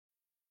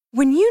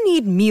When you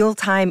need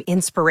mealtime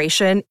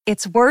inspiration,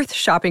 it's worth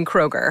shopping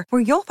Kroger,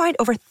 where you'll find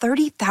over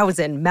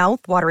 30,000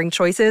 mouth-watering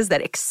choices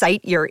that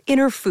excite your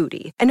inner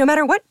foodie. And no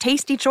matter what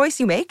tasty choice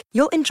you make,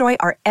 you'll enjoy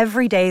our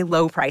everyday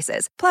low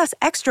prices, plus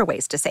extra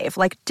ways to save,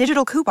 like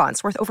digital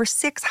coupons worth over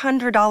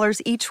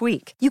 $600 each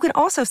week. You can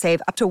also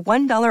save up to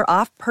 $1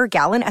 off per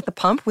gallon at the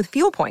pump with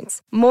fuel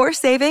points. More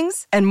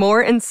savings and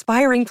more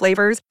inspiring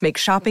flavors make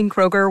shopping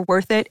Kroger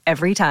worth it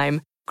every time.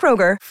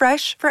 Kroger,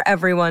 fresh for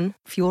everyone.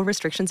 Fuel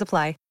restrictions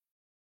apply.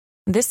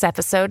 This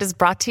episode is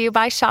brought to you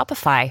by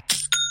Shopify.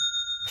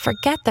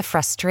 Forget the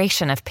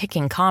frustration of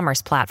picking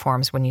commerce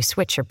platforms when you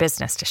switch your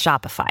business to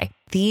Shopify,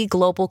 the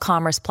global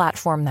commerce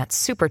platform that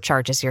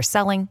supercharges your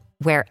selling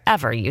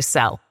wherever you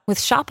sell. With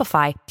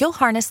Shopify, you'll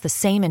harness the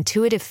same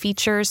intuitive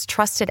features,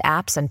 trusted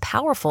apps, and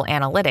powerful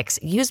analytics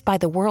used by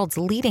the world's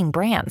leading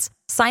brands.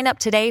 Sign up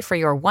today for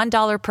your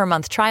 $1 per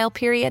month trial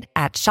period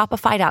at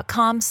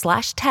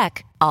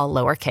shopify.com/tech, all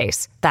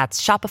lowercase. That's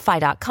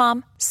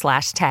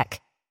shopify.com/tech.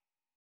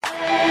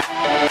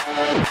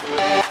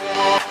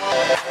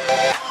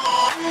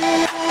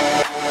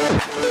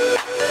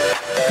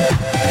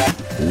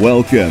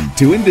 Welcome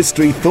to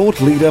Industry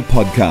Thought Leader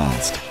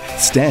Podcast.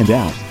 Stand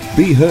out,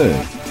 be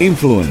heard,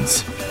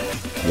 influence.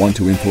 Want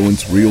to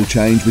influence real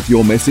change with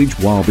your message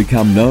while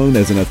become known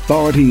as an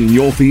authority in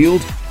your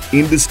field?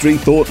 Industry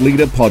Thought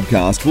Leader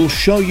Podcast will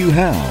show you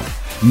how.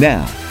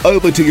 Now,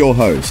 over to your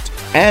host,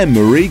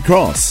 Anne-Marie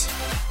Cross.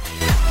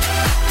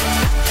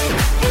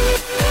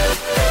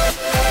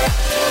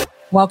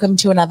 Welcome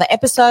to another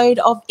episode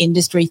of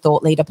Industry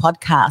Thought Leader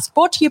Podcast,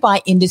 brought to you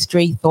by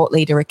Industry Thought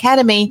Leader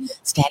Academy.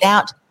 Stand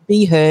out,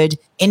 be heard,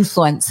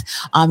 influence.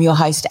 I'm your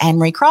host,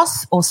 Anne-Marie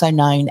Cross, also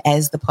known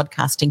as the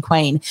Podcasting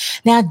Queen.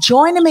 Now,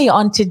 joining me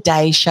on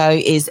today's show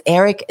is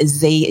Eric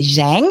Z.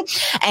 Zhang.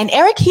 And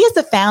Eric, he is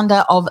the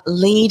founder of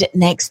Lead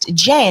Next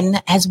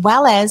Gen, as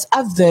well as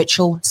a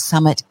virtual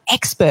summit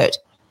expert.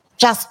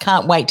 Just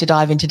can't wait to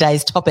dive into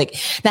today's topic.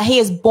 Now, he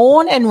is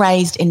born and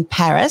raised in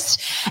Paris,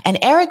 and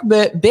Eric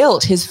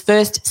built his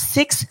first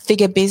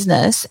six-figure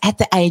business at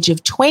the age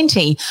of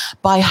 20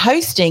 by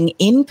hosting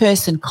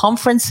in-person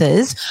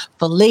conferences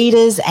for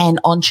leaders and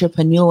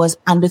entrepreneurs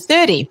under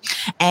 30.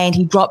 And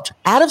he dropped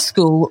out of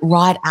school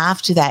right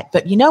after that.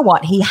 But you know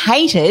what? He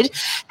hated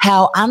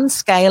how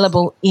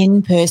unscalable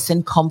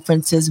in-person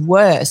conferences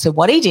were. So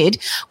what he did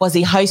was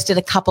he hosted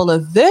a couple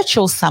of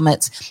virtual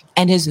summits,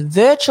 and his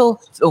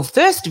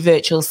first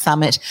virtual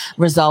summit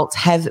results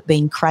have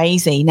been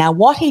crazy. Now,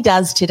 what he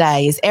does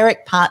today is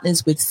Eric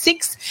partners with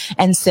 6-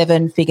 and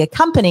 7-figure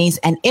companies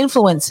and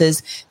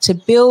influencers to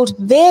build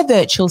their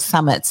virtual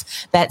summits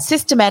that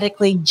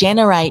systematically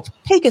generate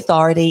peak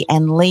authority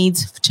and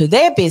leads to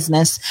their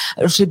business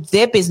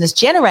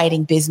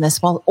generating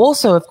business, while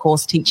also, of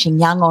course, teaching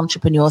young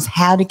entrepreneurs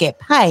how to get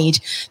paid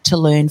to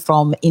learn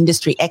from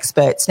industry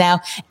experts. Now,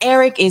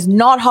 Eric is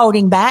not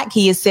holding back.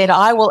 He has said,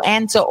 I will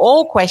answer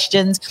all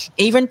questions,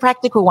 even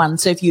practical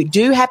ones. So if you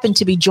do happen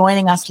to be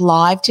joining us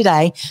live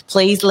today,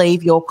 please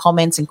leave your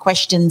comments and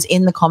questions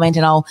in the comment,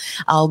 and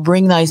I'll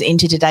bring those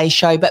into today's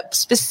show. But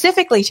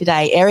specifically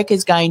today, Eric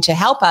is going to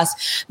help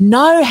us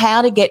know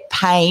how to get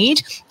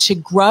paid to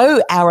grow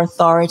our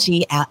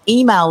authority, our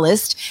email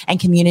list and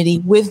community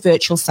with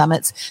virtual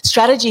summits,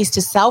 strategies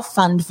to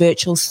self-fund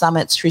virtual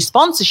summits through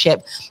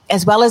sponsorship,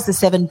 as well as the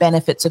 7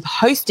 benefits of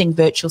hosting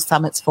virtual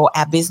summits for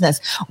our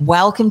business.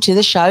 Welcome to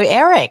the show,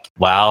 Eric.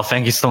 Wow,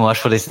 thank you so much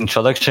for this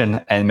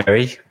introduction,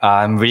 Anne-Marie.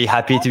 I'm really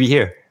happy to be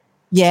here.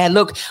 Yeah,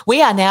 look,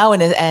 we are now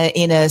in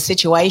a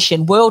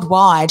situation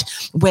worldwide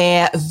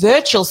where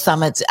virtual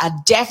summits are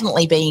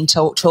definitely being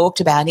talked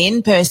about.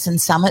 In-person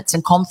summits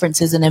and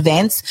conferences and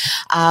events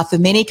for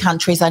many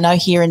countries. I know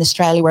here in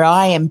Australia, where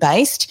I am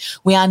based,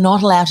 we are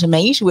not allowed to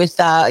meet with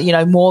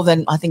more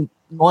than, I think,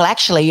 well,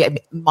 actually,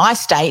 my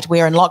state,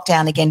 we're in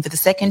lockdown again for the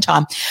second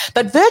time.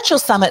 But virtual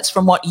summits,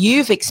 from what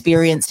you've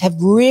experienced, have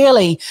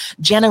really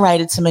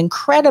generated some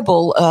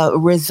incredible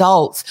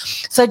results.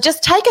 So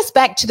just take us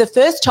back to the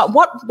first time.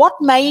 What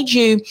made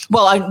you,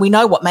 well, we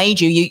know what made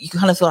you. You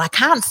kind of thought, I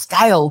can't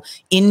scale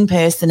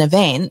in-person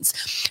events.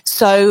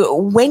 So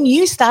when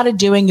you started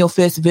doing your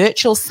first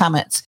virtual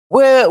summits,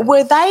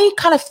 were they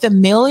kind of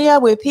familiar?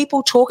 Were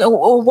people talking,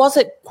 or was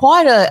it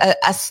quite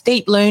a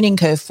steep learning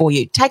curve for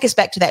you? Take us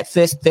back to that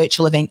first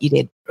virtual event you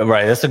did.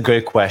 Right, that's a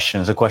great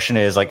question. The question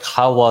is, like,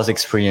 how was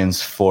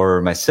experience for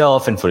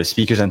myself and for the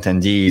speakers and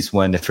attendees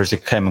when they first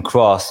came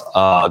across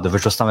the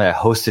virtual summit I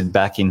hosted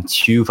back in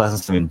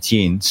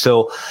 2017?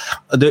 So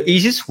the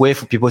easiest way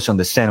for people to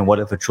understand what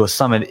a virtual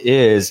summit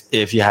is,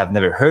 if you have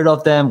never heard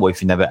of them or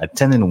if you never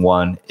attended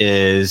one,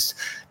 is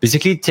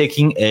basically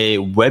taking a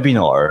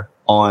webinar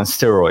on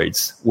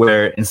steroids,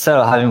 where instead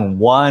of having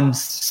one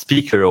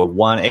speaker or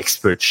one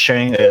expert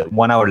sharing a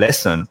 1-hour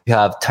lesson, you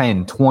have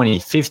 10, 20,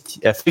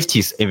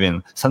 50s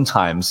even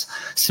sometimes,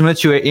 similar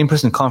to an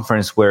in-person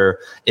conference where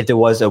if there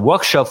was a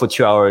workshop for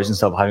 2 hours,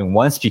 instead of having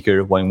one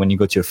speaker, when you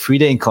go to a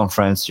 3-day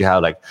conference, you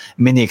have like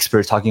many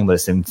experts talking about the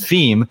same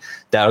theme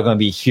that are going to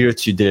be here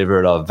to deliver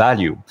a lot of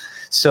value.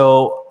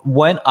 So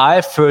when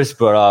I first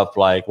brought up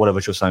like what a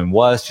virtual summit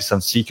was to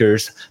some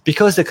speakers,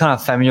 because they're kind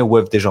of familiar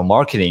with digital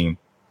marketing,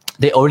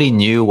 they already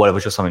knew what a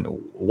virtual summit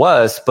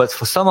was. But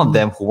for some of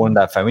them who weren't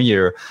that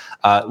familiar,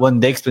 when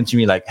they explained to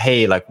me like,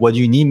 hey, like what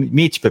do you need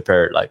me to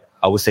prepare? Like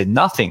I would say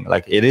nothing.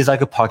 Like it is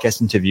like a podcast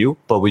interview,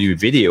 but with your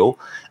video,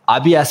 I'll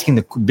be asking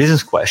the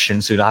business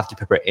questions. So you don't have to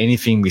prepare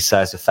anything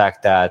besides the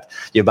fact that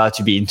you're about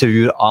to be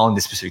interviewed on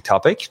this specific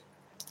topic.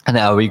 And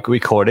then I'll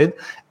record it.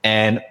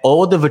 And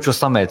all the virtual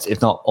summits,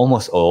 if not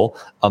almost all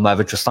of my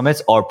virtual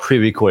summits, are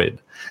pre-recorded.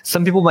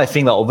 Some people might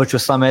think that all virtual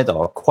summits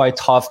are quite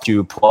tough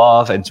to pull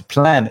off and to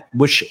plan,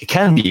 which it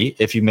can be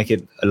if you make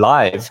it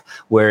live,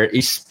 where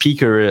each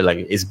speaker like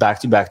is back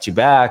to back to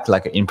back,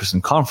 like an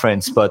in-person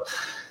conference. But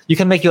you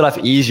can make your life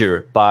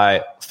easier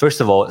by, first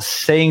of all,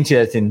 saying to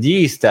the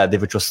attendees that the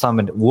virtual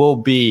summit will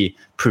be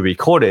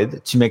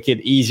pre-recorded to make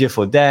it easier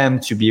for them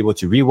to be able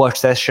to rewatch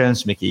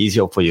sessions, to make it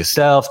easier for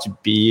yourself to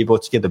be able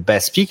to get the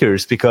best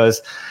speakers.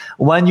 Because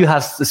when you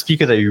have the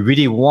speaker that you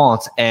really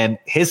want and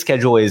his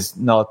schedule is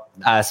not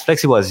as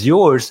flexible as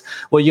yours,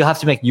 well, you have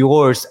to make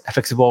yours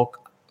flexible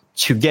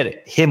to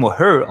get him or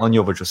her on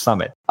your virtual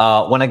summit.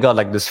 When I got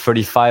like this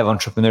 35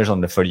 entrepreneurs on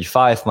the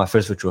 35, my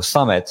first virtual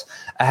summit,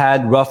 I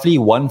had roughly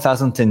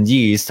 1,000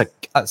 attendees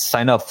to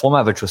sign up for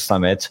my virtual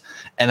summit.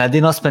 And I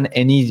did not spend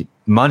any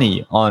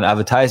money on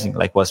advertising,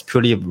 like was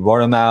purely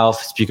word of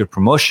mouth, speaker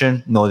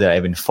promotion, nor did I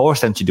even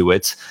force them to do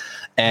it.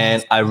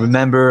 And I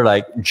remember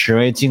like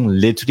generating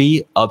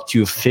literally up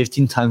to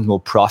 15 times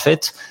more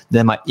profit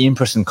than my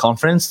in-person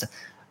conference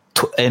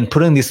and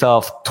putting this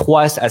off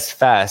twice as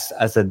fast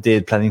as I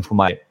did planning for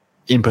my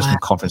in-person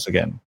conference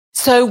again.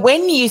 So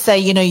when you say,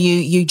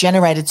 you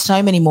generated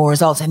so many more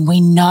results, and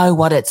we know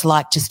what it's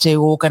like just to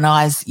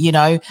organize,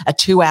 a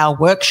 2-hour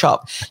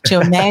workshop, to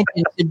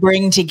imagine to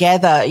bring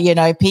together,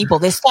 people.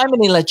 There's so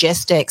many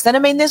logistics. And I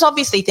mean, there's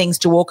obviously things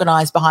to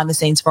organize behind the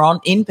scenes for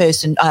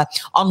in-person,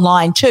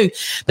 online too.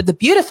 But the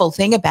beautiful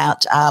thing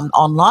about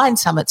online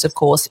summits, of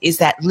course, is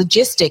that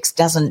logistics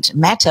doesn't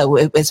matter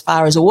as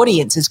far as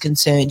audience is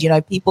concerned.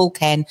 People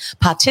can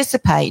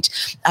participate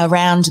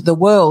around the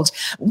world.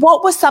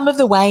 What were some of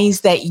the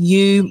ways that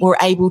you were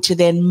able to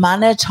then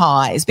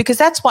monetize? Because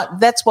that's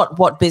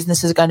what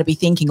businesses are going to be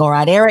thinking. All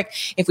right, Eric,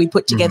 if we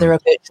put together a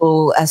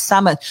virtual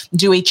summit,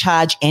 do we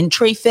charge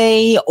entry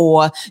fee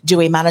or do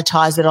we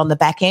monetize it on the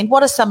back end?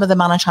 What are some of the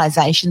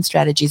monetization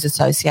strategies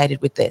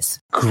associated with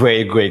this?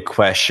 Great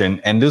question.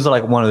 And those are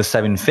like one of the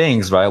 7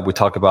 things, right? We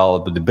talk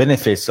about the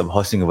benefits of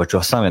hosting a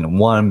virtual summit.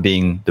 One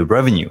being the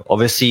revenue.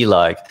 Obviously,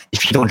 like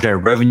if you don't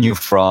generate revenue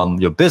from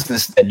your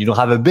business, then you don't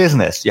have a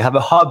business. You have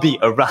a hobby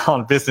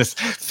around business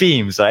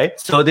themes, right?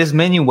 So there's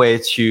many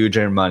ways to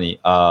generate money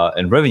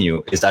and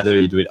revenue. Is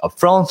either you do it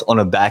upfront, on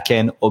a back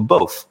end, or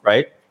both,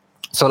 right?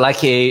 So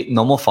like a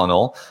normal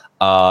funnel,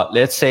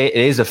 let's say it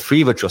is a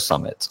free virtual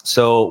summit.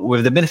 So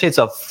with the benefits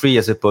of free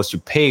as opposed to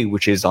paid,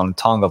 which is on the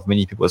tongue of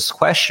many people's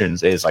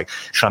questions, is like,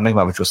 should I make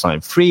my virtual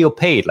summit free or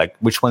paid? Like,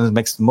 which one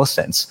makes the most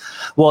sense?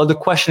 Well, the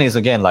question is,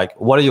 again, like,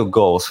 what are your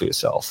goals for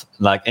yourself?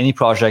 Like any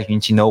project, you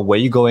need to know where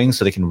you're going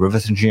so they can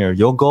reverse engineer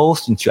your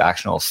goals into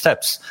actionable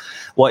steps.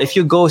 Well, if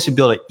your goal is to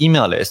build an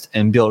email list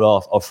and build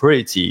off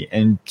authority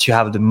and to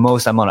have the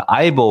most amount of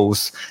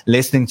eyeballs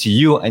listening to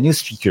you and your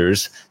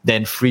speakers,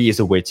 then free is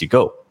the way to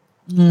go.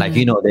 Like,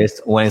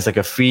 this, when it's like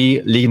a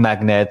free lead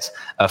magnet,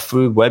 a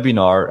free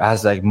webinar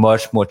has like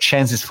much more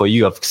chances for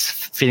you of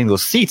filling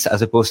those seats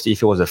as opposed to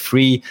if it was a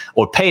free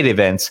or paid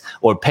event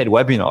or paid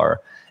webinar.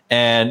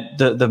 And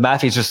the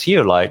math is just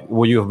here. Like,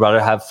 would you rather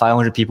have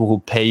 500 people who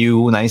pay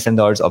you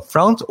 $97 up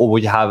front, or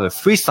would you have a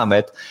free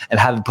summit and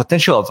have the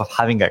potential of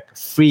having like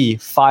free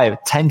 5,000,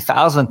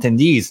 10,000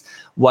 attendees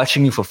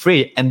watching you for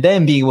free and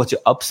then being able to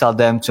upsell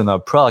them to another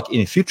product in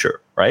the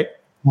future, right?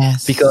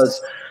 Yes. Because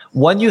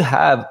when you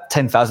have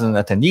 10,000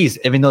 attendees,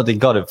 even though they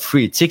got a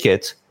free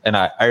ticket, and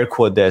I air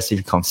quote this if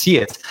you can't see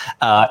it,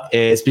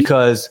 is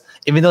because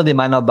even though they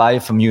might not buy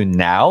from you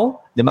now,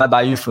 they might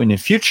buy you in the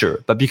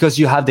future. But because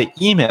you have the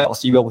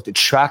emails, you're able to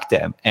track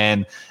them.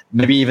 And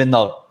maybe even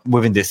not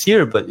within this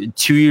year, but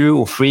 2 years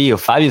or 3 or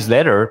 5 years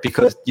later,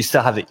 because you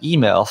still have the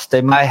emails,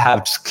 they might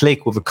have just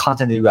clicked with the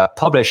content that you have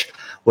published,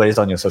 whether it's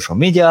on your social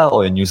media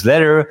or your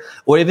newsletter,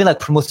 or even like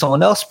promote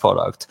someone else's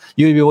product.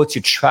 You'll be able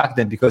to track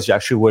them because you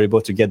actually were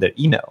able to get their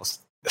emails.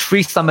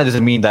 Free summit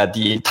doesn't mean that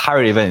the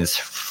entire event is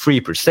free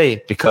per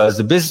se, because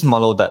the business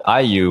model that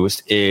I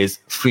use is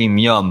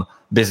freemium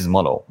business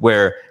model,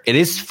 where it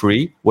is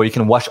free, where you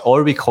can watch all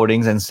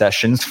recordings and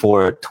sessions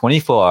for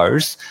 24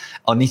 hours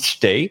on each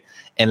day.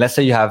 And let's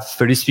say you have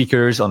 30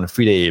 speakers on a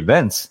 3-day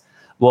event.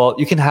 Well,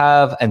 you can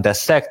have and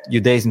dissect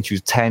your days into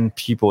 10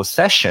 people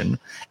session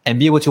and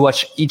be able to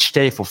watch each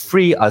day for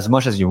free as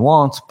much as you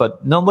want.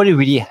 But nobody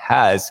really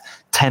has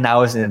 10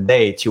 hours in a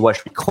day to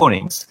watch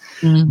recordings.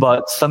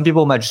 But some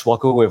people might just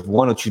walk away with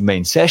 1 or 2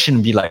 main sessions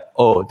and be like,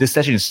 oh, this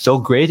session is so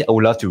great, I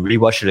would love to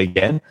rewatch it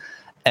again.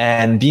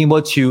 And being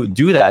able to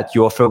do that,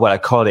 you offer what I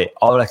call the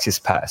All Access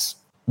Pass.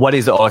 What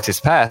is the All Access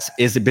Pass?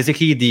 Is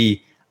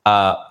basically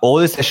all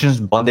the sessions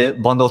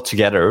bundled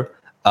together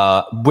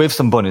with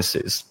some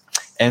bonuses.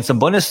 And some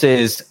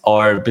bonuses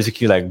are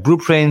basically like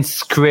blueprints,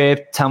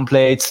 script,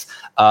 templates,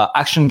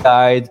 action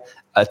guide,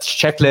 a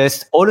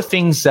checklist, all the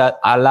things that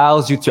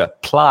allows you to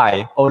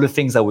apply all the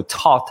things that were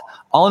taught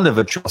on the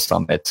virtual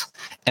summit.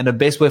 And the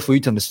best way for you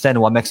to understand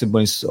what makes a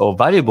bonus so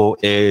valuable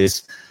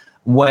is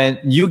when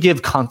you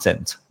give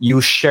content,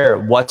 you share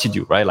what to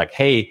do, right? Like,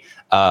 hey,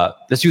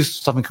 let's use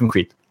something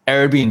concrete.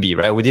 Airbnb,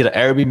 right? We did an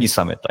Airbnb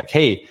summit. Like,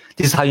 hey,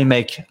 this is how you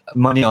make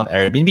money on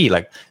Airbnb.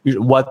 Like,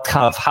 what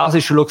kind of house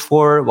you should look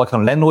for, what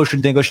kind of landlord you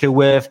should negotiate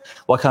with,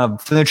 what kind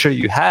of furniture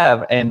you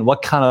have, and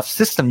what kind of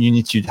system you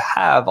need to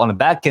have on the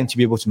back end to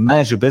be able to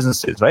manage your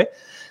businesses, right?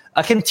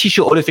 I can teach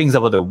you all the things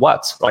about the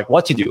what, like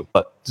what to do,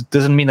 but it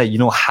doesn't mean that you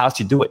know how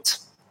to do it.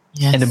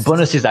 Yes. And the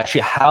bonuses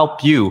actually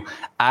help you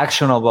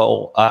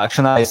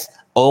actionize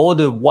all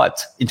the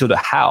what into the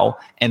how.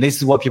 And this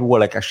is what people will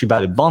like actually buy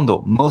the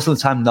bundle. Most of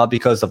the time, not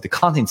because of the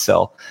content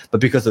itself,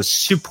 but because of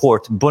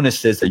support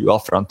bonuses that you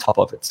offer on top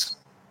of it.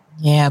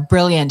 Yeah,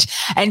 brilliant.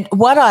 And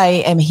what I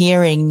am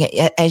hearing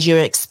as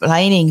you're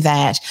explaining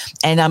that,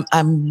 and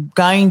I'm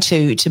going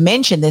to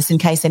mention this in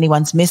case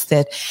anyone's missed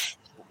it,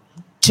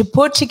 to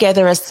put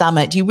together a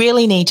summit, you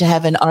really need to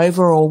have an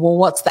overall, well,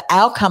 what's the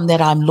outcome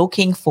that I'm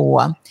looking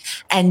for?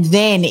 And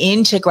then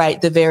integrate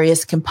the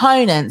various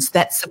components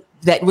that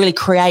really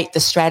create the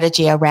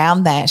strategy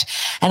around that.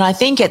 And I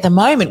think at the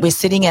moment we're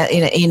sitting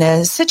in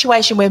a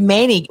situation where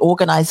many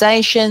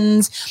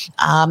organizations,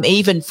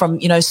 even from,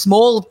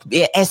 small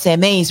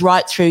SMEs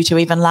right through to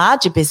even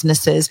larger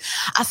businesses,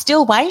 are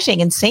still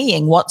waiting and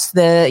seeing what's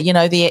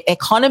the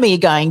economy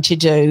going to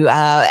do,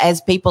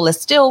 as people are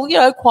still,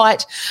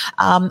 quite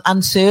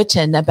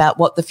uncertain about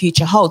what the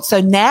future holds. So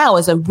now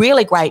is a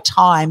really great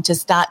time to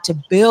start to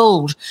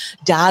build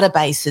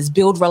databases,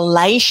 build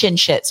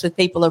relationships with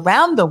people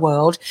around the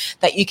world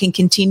that you can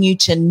continue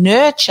to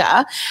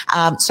nurture.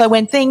 So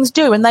when things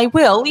do, and they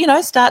will,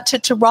 start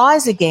to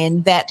rise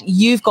again, that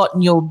you've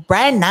gotten your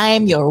brand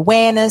name, your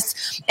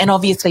awareness, and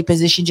obviously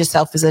positioned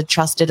yourself as a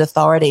trusted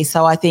authority.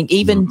 So I think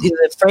even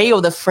the free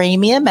or the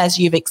freemium, as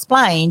you've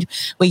explained,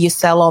 where you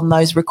sell on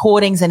those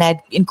recordings and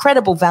add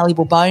incredible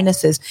valuable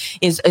bonuses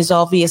is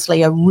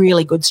obviously a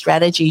really good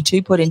strategy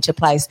to put into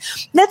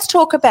place. Let's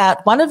talk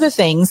about one of the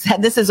things,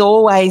 and this is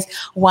always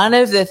one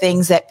of the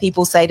things that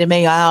people say to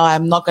me,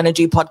 I'm not going to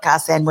do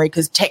podcasts, Anne-Marie,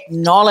 because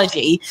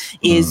technology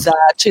is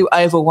too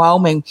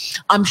overwhelming.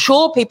 I'm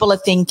sure people are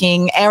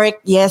thinking, Eric,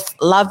 yes,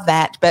 love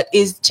that, but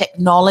is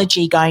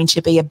technology going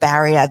to be a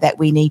barrier that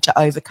we need to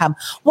overcome?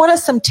 What are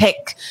some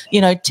tech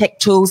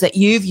tools that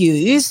you've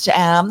used?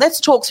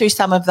 Let's talk through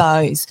some of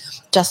those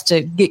just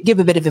to give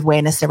a bit of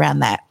awareness around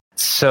that.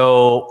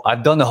 So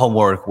I've done the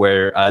homework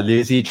where I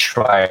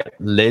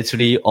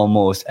literally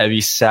almost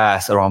every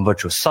SaaS around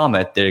Virtual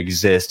Summit there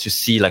exists to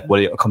see like what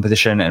the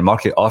competition and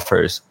market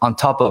offers on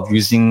top of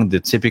using the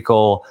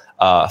typical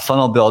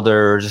funnel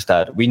builders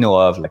that we know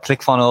of, like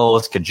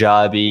ClickFunnels,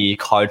 Kajabi,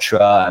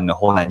 Kartra, and the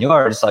whole 9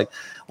 yards. Like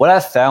what I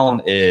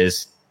found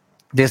is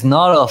there's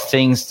not a lot of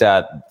things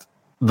that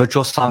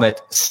Virtual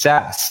Summit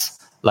SaaS,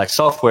 like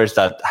softwares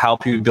that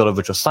help you build a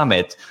Virtual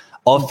Summit,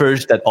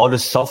 offers that other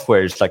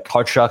softwares like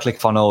Kartra,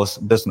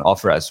 ClickFunnels doesn't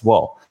offer as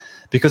well.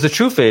 Because the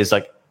truth is,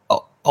 like,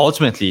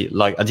 ultimately,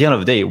 like at the end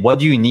of the day, what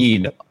do you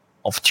need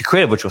to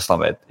create a virtual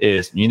summit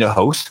is you need a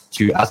host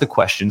to ask the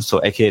questions,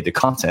 so aka the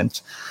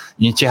content.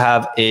 You need to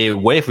have a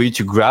way for you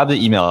to grab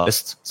the email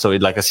list, so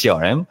like a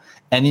CRM,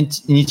 and you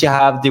need to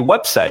have the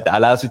website that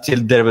allows you to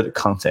deliver the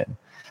content.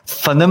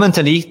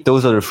 Fundamentally,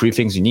 those are the three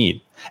things you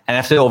need. And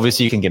after,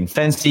 obviously, you can get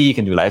fancy, you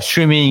can do live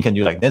streaming, you can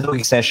do like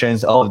networking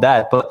sessions, all of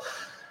that. But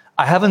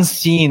I haven't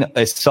seen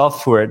a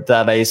software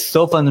that is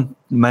so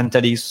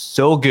fundamentally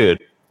so good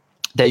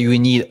that you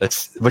need a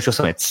virtual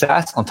summit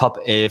SaaS on top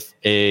of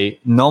a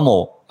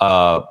normal,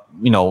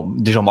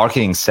 digital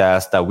marketing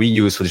SaaS that we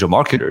use for digital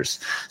marketers.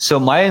 So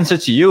my answer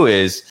to you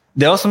is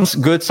there are some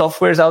good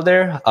softwares out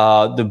there.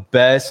 The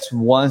best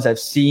ones I've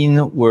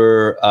seen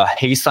were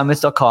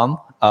HeySummits.com.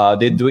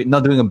 They're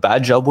not doing a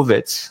bad job with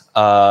it.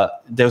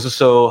 There's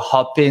also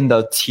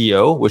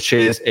Hopin.to, which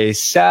is a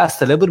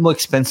SaaS a little bit more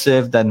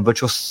expensive than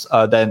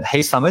than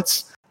Hey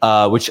Summits,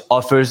 which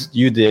offers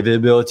you the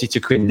availability to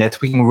create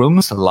networking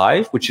rooms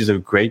live, which is a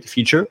great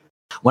feature.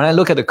 When I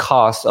look at the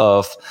cost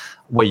of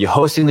where you're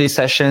hosting these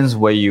sessions,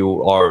 where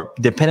you are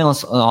depending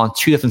on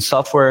two different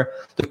software,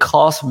 the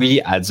cost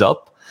really adds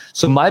up.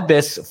 So my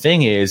best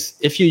thing is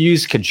if you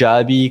use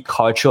Kajabi,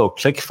 Kartra, or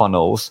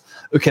ClickFunnels,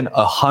 you can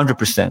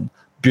 100%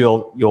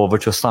 build your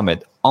virtual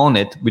summit on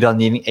it without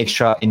needing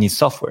any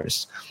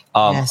softwares.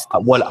 Yes.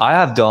 What I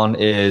have done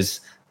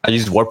is I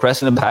used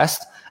WordPress in the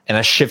past and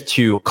I shift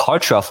to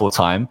Kartra full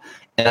time,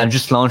 and I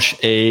just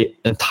launched a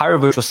entire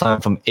virtual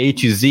summit from A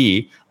to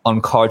Z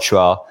on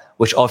Kartra,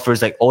 which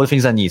offers like all the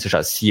things I need, such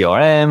as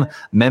CRM,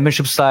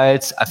 membership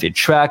sites, affiliate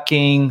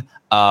tracking,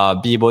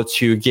 be able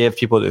to give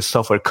people the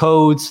software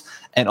codes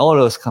and all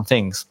those kind of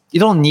things. You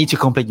don't need to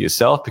complete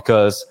yourself,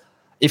 because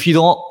if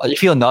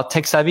you're not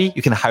tech savvy,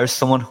 you can hire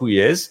someone who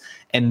is,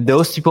 and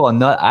those people are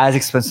not as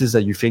expensive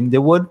as you think they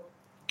would.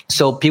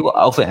 So people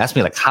often ask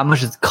me, like, how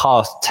much does it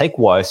cost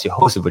tech-wise to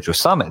host a virtual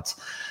summit?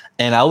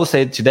 And I would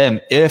say to them,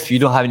 if you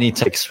don't have any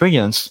tech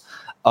experience,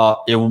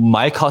 it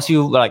might cost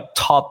you like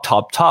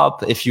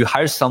top. If you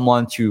hire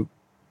someone to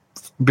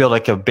build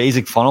like a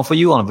basic funnel for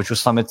you on a Virtual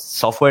Summit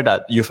software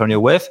that you're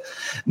familiar with,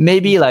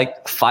 maybe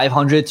like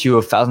 $500 to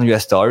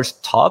 $1,000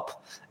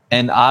 top.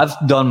 And I've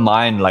done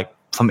mine like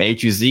from A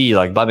to Z,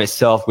 like by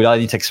myself without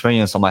any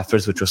experience on my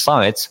first Virtual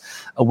Summits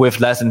with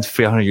less than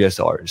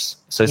 $300.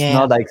 So it's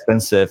not that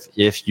expensive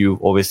if you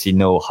obviously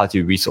know how to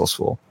be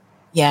resourceful.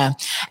 Yeah.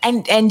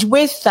 And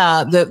with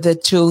the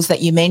tools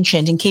that you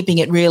mentioned and keeping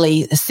it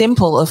really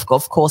simple, of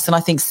course, and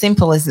I think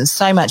simple isn't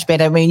so much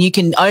better. I mean, you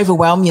can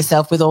overwhelm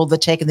yourself with all the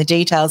tech and the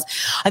details.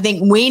 I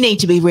think we need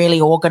to be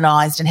really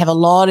organized and have a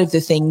lot of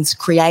the things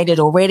created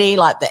already,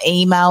 like the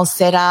email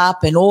set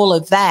up and all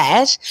of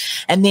that.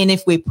 And then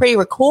if we're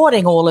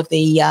pre-recording all of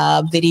the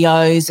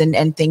videos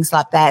and things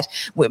like that,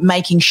 we're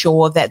making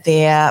sure that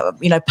they're,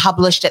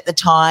 published at the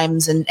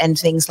times and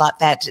things like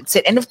that.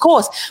 And of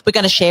course, we're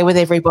going to share with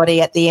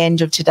everybody at the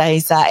end of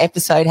today's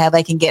episode how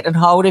they can get a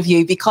hold of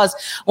you, because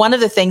one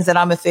of the things that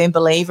I'm a firm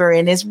believer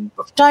in is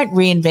don't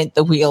reinvent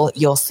the wheel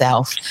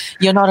yourself.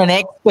 You're not an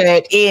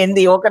expert in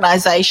the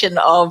organization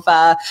of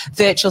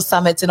virtual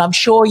summits, and I'm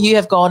sure you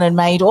have gone and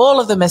made all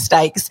of the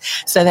mistakes,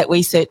 so that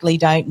we certainly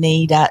don't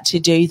need to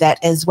do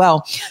that as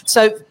well.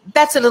 So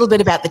that's a little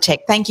bit about the tech.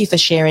 Thank you for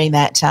sharing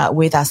that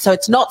with us. So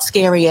it's not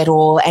scary at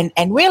all,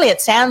 and really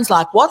it sounds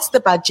like, what's the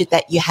budget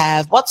that you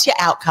have, what's your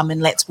outcome,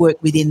 and let's work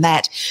within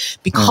that.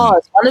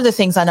 Because one of the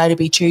things I know to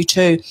be true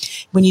too,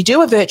 when you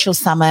do a virtual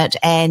summit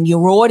and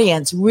your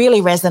audience really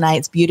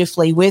resonates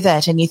beautifully with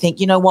it, and you think,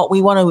 you know what,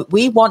 we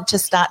want to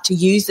start to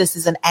use this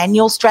as an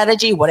annual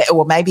strategy,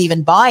 or maybe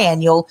even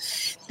biannual,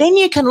 then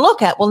you can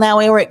look at, well, now,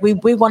 Eric, we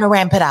want to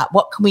ramp it up.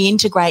 What can we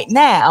integrate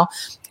now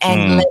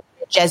and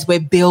as we're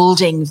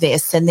building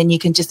this? And then you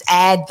can just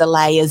add the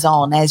layers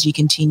on as you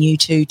continue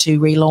to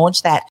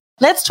relaunch that.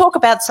 Let's talk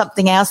about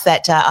something else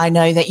that I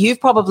know that you've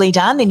probably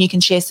done, and you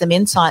can share some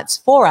insights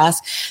for us.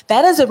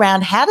 That is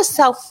around how to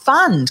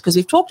self-fund, because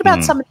we've talked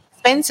about some of the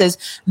expenses.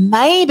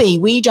 Maybe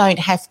we don't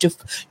have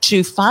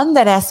to fund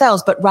that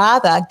ourselves, but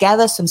rather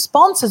gather some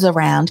sponsors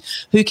around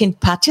who can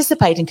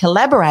participate and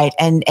collaborate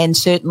and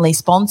certainly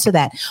sponsor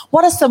that.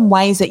 What are some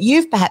ways that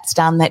you've perhaps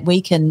done that we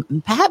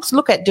can perhaps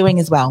look at doing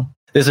as well?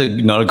 This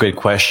is another great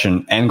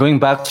question. And going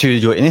back to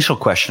your initial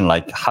question,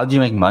 like, how do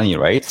you make money,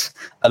 right?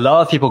 A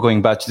lot of people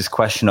going back to this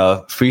question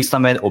of free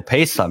summit or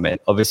paid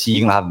summit. Obviously,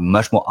 you're going to have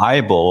much more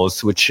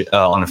eyeballs, which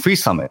on a free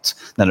summit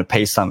than a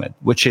paid summit,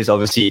 which is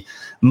obviously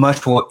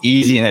much more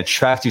easy and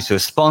attractive to a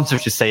sponsor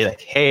to say like,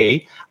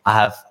 hey, I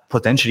have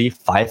potentially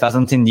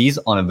 5,000 attendees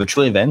on a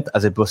virtual event,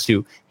 as opposed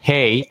to,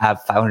 hey, I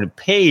have 500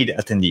 paid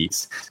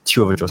attendees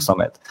to a virtual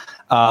summit.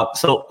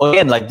 So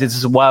again, like, this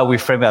is why we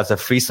frame it as a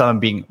free summit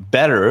being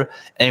better.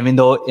 Even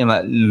though it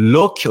might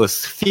look or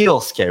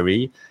feel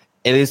scary,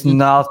 it is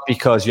not,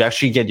 because you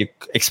actually get your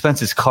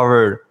expenses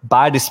covered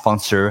by the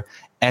sponsor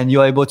and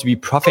you're able to be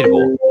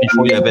profitable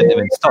before your event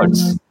even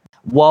starts,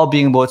 while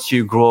being able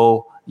to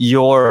grow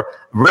your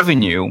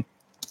revenue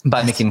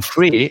by making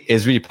free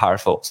is really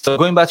powerful. So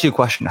going back to your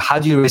question, how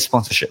do you raise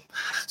sponsorship?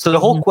 So the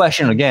whole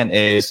question again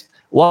is,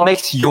 what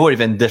makes your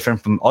event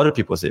different from other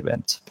people's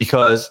events?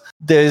 Because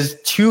there's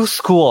two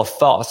schools of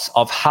thoughts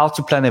of how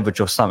to plan a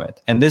virtual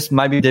summit. And this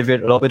might be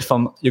deviated a little bit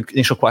from your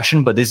initial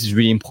question, but this is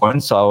really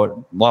important.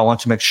 So I want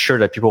to make sure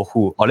that people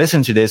who are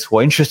listening to this, who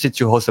are interested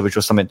to host a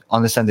virtual summit,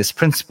 understand this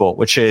principle,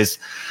 which is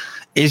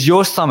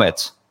your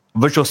summit,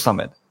 virtual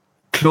summit,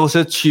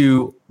 closer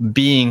to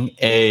being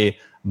a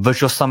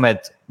virtual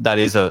summit that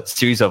is a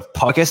series of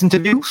podcast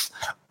interviews,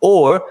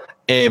 or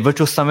a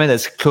virtual summit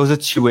that's closer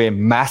to a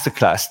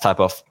masterclass type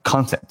of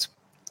content?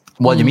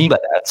 What you mean by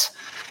that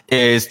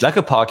is, like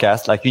a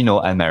podcast, like,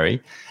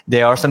 Anne-Marie,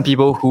 there are some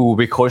people who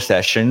record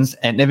sessions,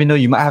 and even though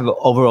you might have an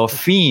overall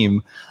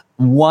theme,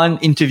 one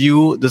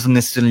interview doesn't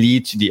necessarily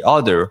lead to the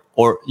other,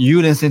 or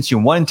you listening to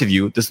one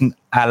interview doesn't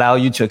allow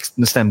you to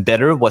understand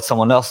better what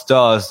someone else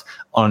does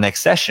on the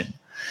next session.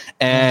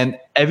 And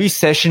every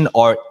session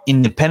are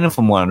independent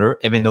from one another,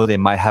 even though they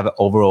might have an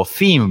overall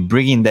theme,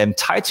 bringing them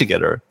tied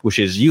together, which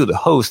is you, the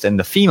host, and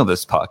the theme of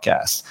this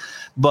podcast.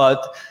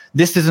 But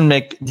this doesn't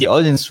make the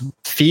audience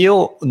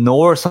feel,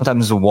 nor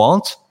sometimes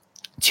want,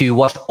 to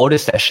watch other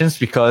sessions,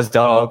 because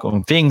there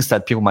are things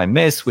that people might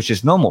miss, which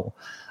is normal.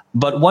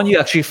 But when you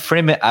actually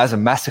frame it as a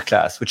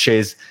masterclass, which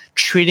is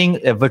treating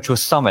a virtual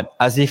summit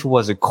as if it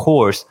was a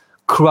course,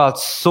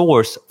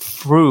 crowdsourced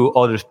through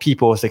other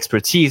people's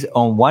expertise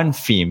on one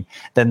theme,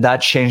 then that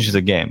changes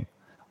the game.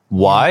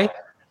 Why?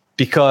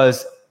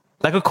 Because,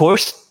 like a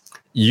course,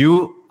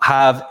 you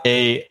have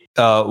a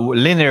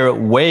linear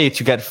way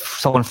to get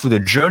someone through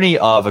the journey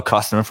of a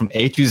customer from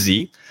A to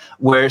Z,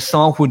 where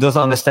someone who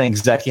doesn't understand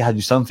exactly how to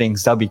do some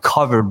things, that'll be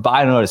covered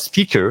by another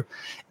speaker.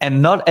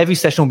 And not every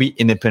session will be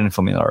independent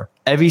from another.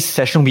 Every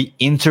session will be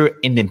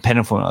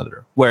inter-independent from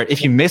another, where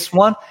if you miss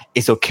one,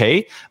 it's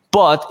okay.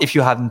 But if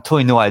you have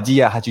totally no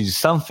idea how to do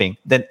something,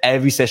 then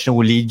every session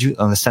will lead you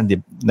to understand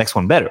the next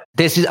one better.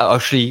 This is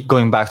actually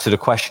going back to the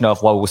question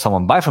of what will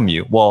someone buy from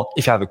you? Well,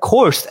 if you have a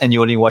course and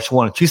you only watch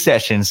 1 or 2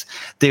 sessions,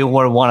 they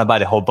won't want to buy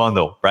the whole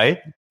bundle, right?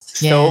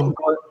 Yeah. So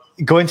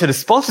going to the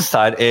sponsor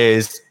side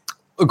is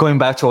going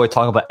back to what we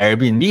talking about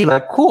Airbnb,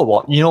 like, cool,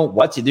 well, you know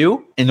what to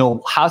do, you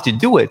know how to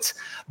do it,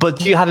 but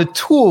do you have the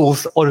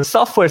tools or the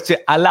software to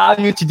allow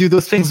you to do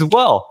those things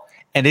well?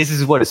 And this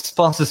is where the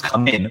sponsors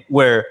come in,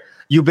 where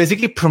you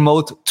basically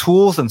promote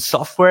tools and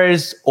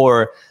softwares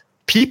or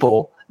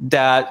people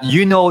that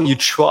you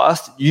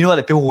trust,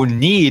 that people will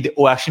need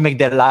or actually make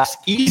their lives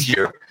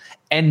easier.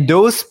 And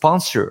those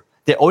sponsors,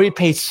 they already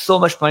paid so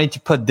much money to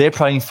put their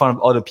product in front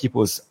of other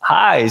people's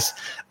eyes.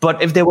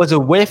 But if there was a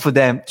way for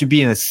them to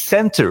be in the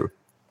center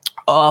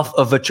of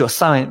a virtual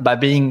summit by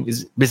being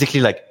basically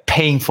like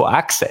paying for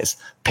access,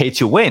 pay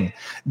to win,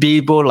 be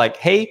able like,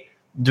 hey,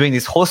 doing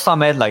this whole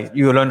summit, like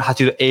you learn how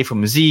to do A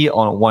from Z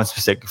on one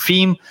specific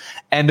theme.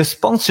 And the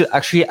sponsor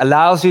actually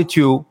allows you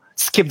to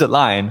skip the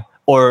line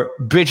or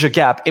bridge the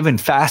gap even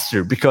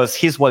faster, because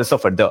here's what the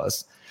software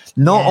does.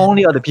 Not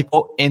only are the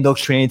people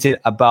indoctrinated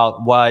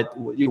about what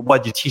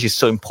you teach is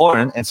so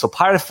important and so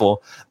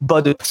powerful,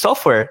 but the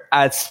software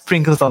adds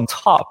sprinkles on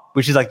top,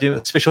 which is like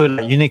especially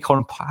like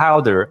unicorn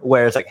powder,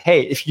 where it's like,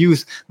 hey, if you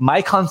use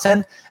my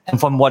content and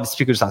from what the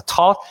speakers are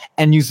taught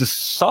and use the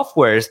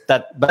softwares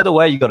that, by the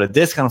way, you got a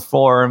discount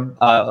form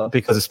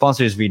because the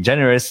sponsor is really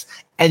generous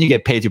and you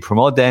get paid to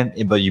promote them,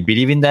 but you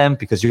believe in them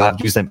because you have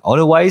used them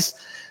otherwise.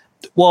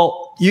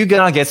 Well, you're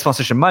going to get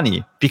sponsorship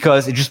money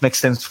because it just makes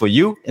sense for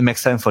you. It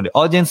makes sense for the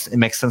audience. It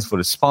makes sense for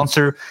the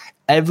sponsor.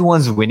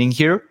 Everyone's winning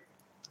here.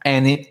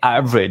 And in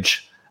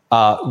average,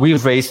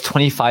 we've raised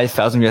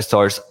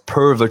 $25,000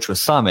 per virtual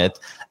summit.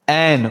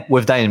 And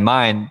with that in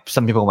mind,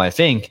 some people might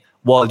think,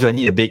 well, do I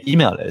need a big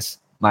email list?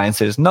 My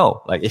answer is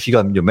no. Like if you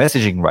got your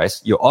messaging right,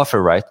 your offer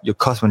right, your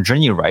customer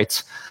journey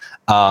right,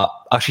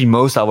 actually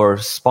most of our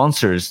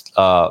sponsors,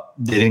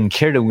 they didn't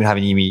care that we have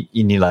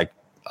any like,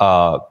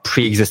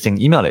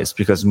 pre-existing email list,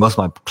 because most of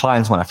my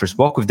clients, when I first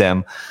worked with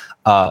them,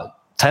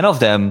 10 of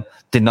them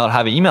did not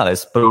have an email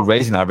list, but we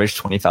raised an average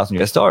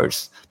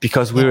 $20,000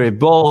 because we were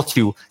able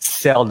to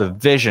sell the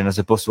vision as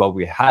opposed to what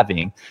we're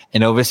having.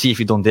 And obviously, if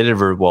you don't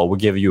deliver, well, we'll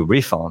give you a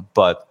refund,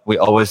 but we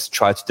always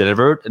try to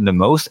deliver the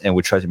most and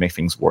we try to make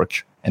things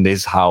work. And this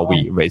is how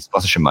we raise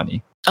sponsorship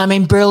money. I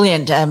mean,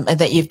 brilliant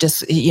that you've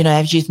just,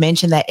 as you've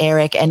mentioned that,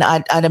 Eric. And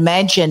I'd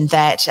imagine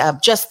that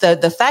just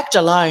the fact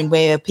alone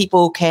where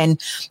people can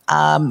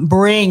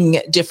bring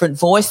different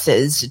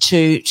voices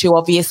to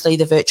obviously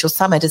the virtual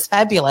summit is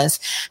fabulous.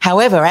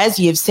 However, as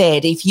you've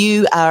said, if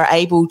you are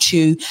able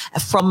to,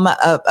 from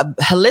a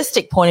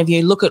holistic point of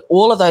view, look at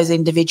all of those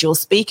individual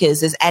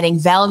speakers as adding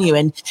value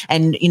and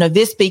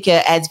this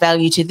speaker adds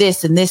value to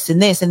this and this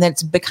and this, and then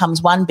it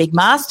becomes one big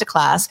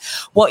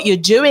masterclass, what you're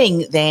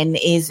doing then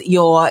is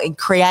you're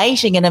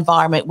creating an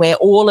environment where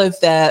all of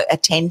the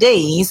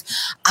attendees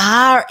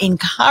are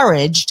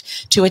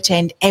encouraged to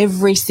attend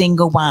every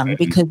single one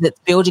because it's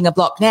building a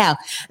block. Now,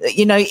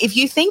 if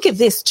you think of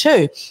this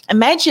too,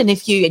 imagine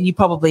if you, and you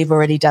probably have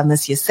already done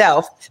this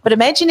yourself, but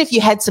imagine if you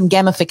had some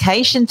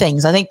gamification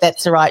things. I think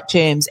that's the right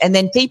terms. And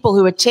then people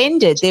who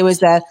attended, there was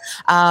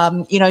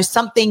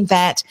something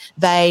that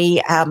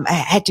they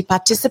had to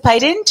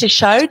participate in to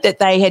show that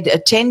they had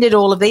attended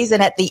all of these.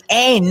 And at the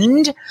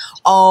end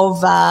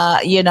of,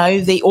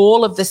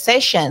 all of the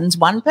sessions,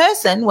 one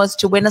person was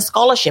to win a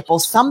scholarship or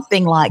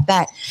something like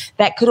that.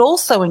 That could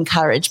also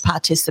encourage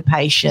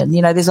participation.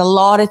 There's a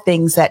lot of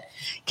things that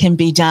can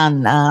be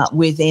done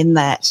within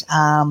that,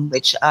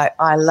 which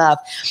I love.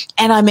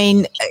 And I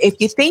mean,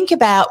 if you think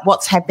about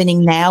what's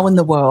happening now in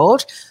the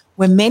world,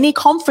 where many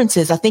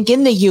conferences, I think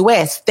in the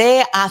US,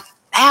 there are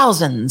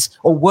thousands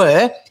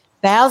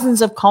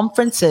of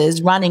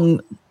conferences running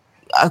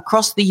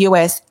across the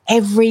US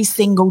every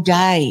single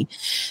day.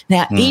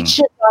 Now, each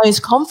of those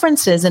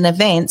conferences and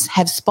events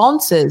have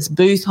sponsors,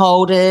 booth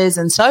holders,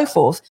 and so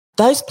forth.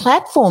 Those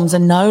platforms are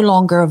no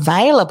longer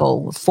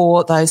available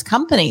for those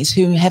companies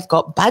who have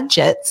got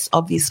budgets,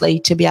 obviously,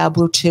 to be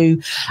able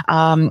to,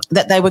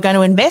 that they were going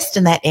to invest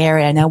in that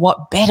area. Now,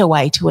 what better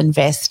way to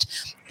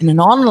invest in an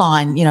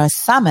online,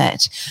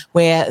 summit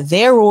where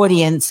their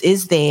audience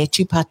is there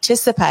to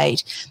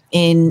participate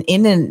in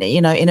an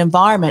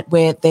environment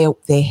where they're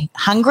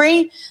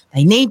hungry,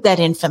 they need that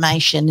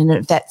information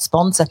and that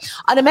sponsor.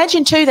 I'd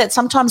imagine too that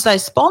sometimes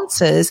those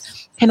sponsors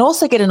can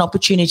also get an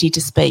opportunity to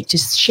speak, to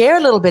share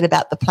a little bit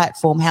about the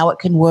platform, how it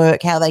can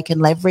work, how they can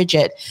leverage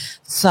it.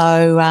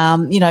 So,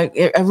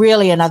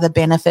 really another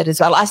benefit as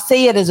well. I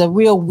see it as a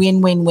real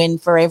win-win-win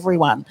for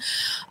everyone.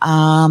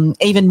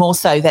 Even more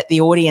so that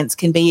the audience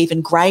can be even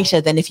greater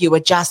greater than if you were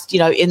just,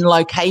 in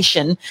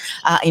location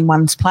in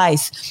one's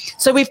place.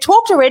 So we've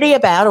talked already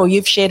about, or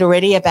you've shared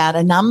already about,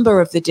 a number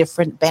of the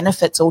different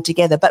benefits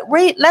altogether, but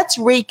let's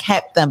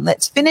recap them.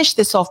 Let's finish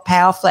this off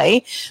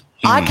powerfully.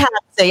 I can't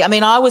see. I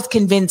mean, I was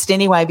convinced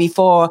anyway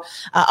before.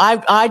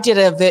 I did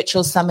a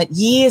virtual summit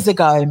years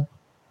ago.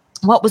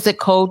 What was it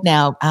called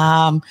now?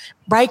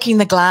 Breaking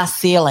the Glass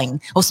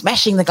Ceiling, or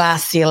Smashing the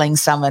Glass Ceiling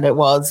Summit. It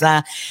was.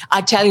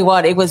 I tell you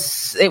what, it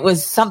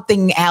was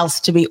something else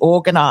to be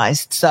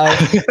organised. So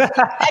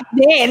back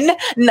then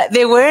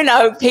there were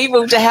no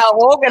people to help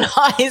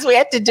organise. We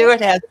had to do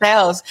it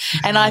ourselves.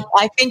 And I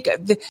think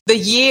the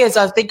years.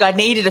 I think I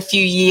needed a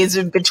few years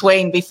in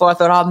between before I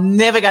thought, I'm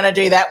never going to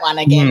do that one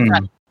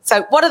again.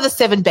 So what are the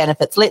 7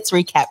 benefits? Let's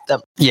recap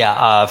them.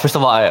 Yeah. First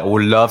of all, I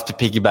would love to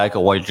piggyback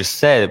on what you just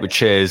said,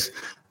 which is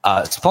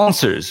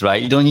sponsors,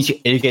 right? You don't need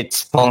to educate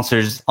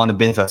sponsors on the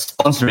benefit of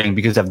sponsoring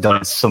because I've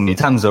done it so many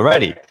times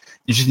already.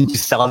 You just need to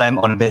sell them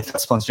on the benefit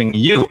of sponsoring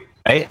you,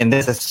 right? And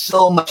this is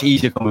so much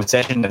easier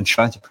conversation than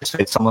trying to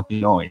persuade someone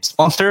to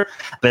sponsor,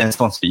 but then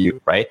sponsor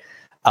you, right?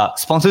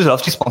 Sponsors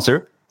love to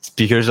sponsor,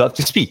 speakers love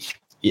to speak.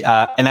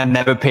 And I've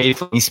never paid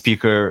for any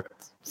speaker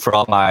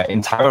throughout my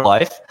entire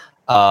life.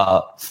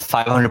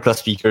 500 plus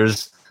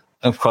speakers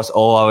across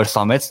all our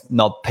summits,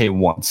 not pay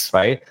once,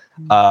 right?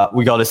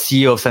 We got a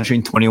CEO of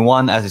Century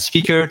 21 as a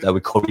speaker that we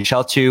could reach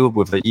out to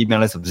with the email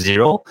list of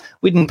 0.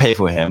 We didn't pay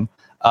for him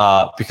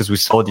because we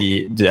saw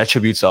the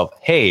attributes of,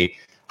 hey,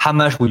 how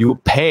much will you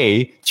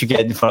pay to get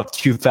in front of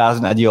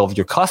 2,000 ideal of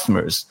your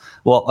customers?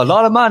 Well, a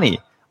lot of money.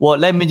 Well,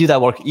 let me do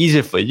that work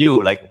easier for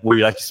you. Like, would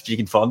you like to speak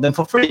in front of them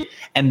for free?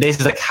 And this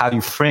is like how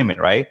you frame it,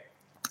 right?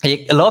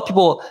 A lot of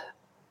people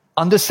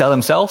undersell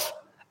themselves.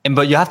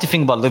 But you have to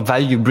think about the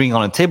value you bring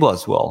on the table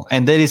as well.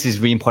 And that is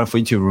really important for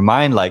you to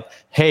remind, like,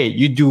 hey,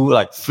 you do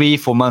like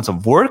 3-4 months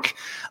of work.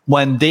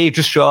 When they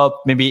just show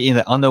up maybe in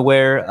the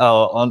underwear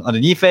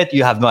underneath it,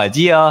 you have no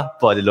idea,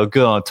 but they look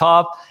good on the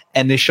top.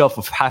 And they show up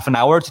for half an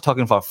hour to talk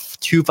in front of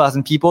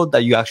 2,000 people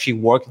that you actually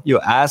work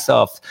your ass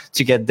off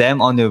to get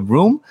them on the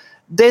room.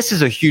 This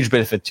is a huge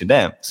benefit to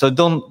them. So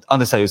don't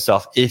undersell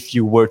yourself if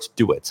you were to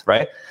do it,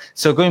 right?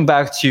 So going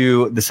back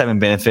to the 7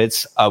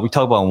 benefits, we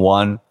talked about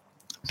 1,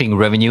 being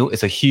revenue.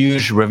 Is a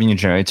huge revenue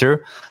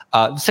generator.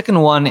 The second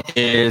one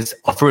is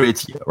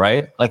authority,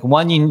 right? Like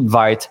when you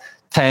invite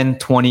 10,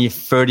 20,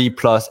 30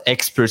 plus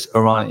experts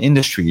around the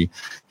industry,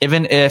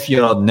 even if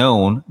you're not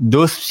known,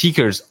 those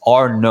speakers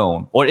are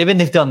known. Or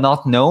even if they're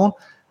not known,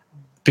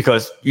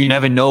 because you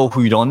never know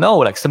who you don't know.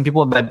 Like some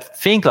people might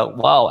think like,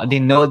 wow, I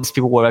didn't know these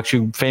people were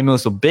actually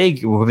famous or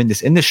big within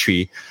this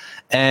industry.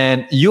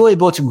 And you're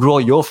able to grow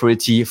your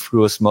authority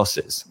through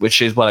osmosis,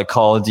 which is what I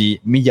call the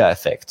media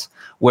effect,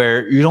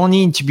 where you don't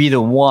need to be the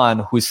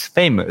one who's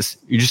famous.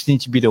 You just need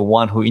to be the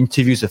one who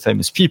interviews the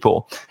famous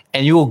people.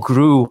 And you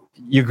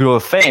grow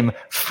fame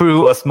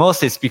through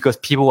osmosis because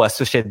people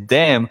associate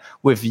them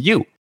with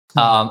you.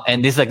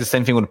 And this is like the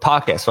same thing with the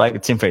podcast, right? The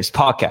Tim Ferriss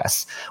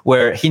podcast,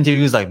 where he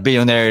interviews like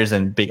billionaires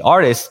and big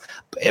artists,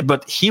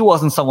 but he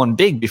wasn't someone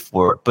big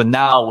before, but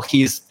now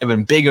he's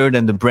even bigger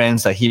than the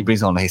brands that he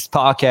brings on his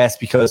podcast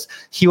because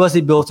he was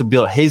able to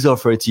build his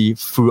authority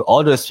through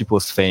other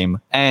people's fame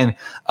and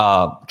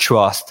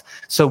trust.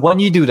 So when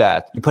you do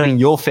that, you're putting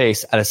your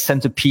face at a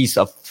centerpiece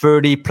of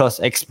 30 plus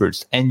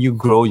experts and you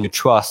grow your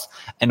trust.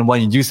 And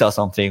when you do sell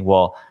something,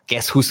 well,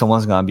 guess who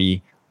someone's going to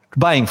be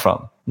buying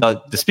from?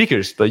 Not the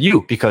speakers, but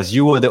you, because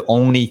you were the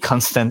only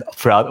constant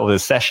throughout all the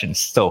sessions.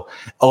 So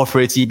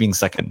authority being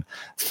second.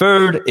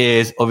 Third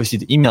is obviously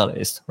the email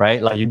list,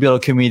 right? Like you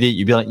build a community,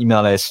 you build an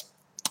email list.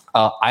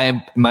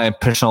 My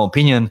personal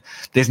opinion,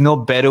 there's no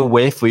better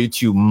way for you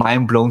to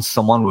mind blow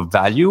someone with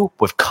value,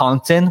 with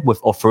content, with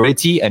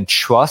authority and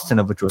trust in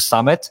a virtual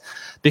summit.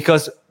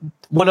 Because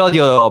what are the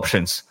other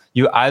options?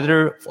 You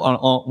either,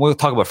 we'll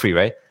talk about free,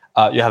 right?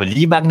 You have a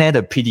lead magnet,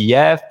 a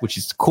PDF, which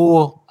is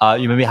cool.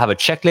 You maybe have a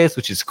checklist,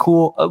 which is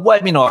cool. A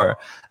webinar,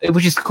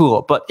 which is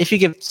cool. But if you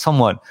give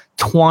someone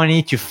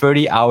 20 to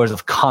 30 hours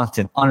of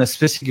content on a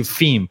specific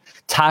theme,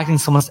 tackling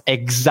someone's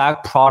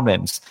exact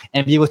problems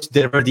and be able to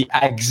deliver the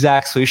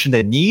exact solution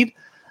they need,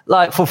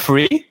 like for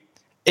free,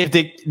 if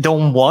they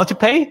don't want to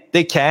pay,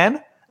 they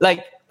can.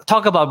 Like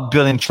talk about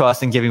building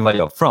trust and giving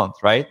value up front,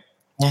 right?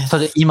 Yes. So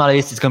the email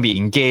list is going to be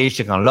engaged.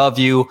 They're going to love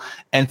you.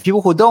 And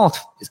people who don't,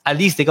 at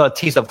least they got a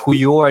taste of who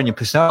you are and your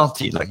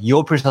personality. Like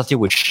your personality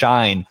will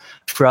shine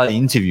throughout the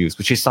interviews,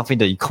 which is something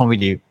that you can't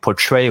really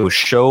portray or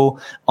show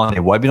on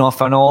a webinar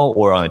funnel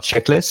or on a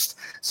checklist.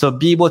 So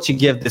be able to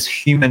give this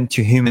human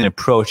to human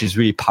approach is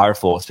really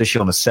powerful,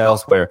 especially on the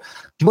sales where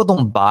people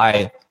don't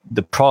buy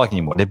the product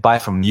anymore. They buy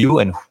from you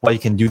and what you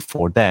can do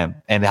for them.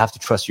 And they have to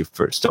trust you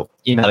first. So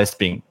email list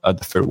being the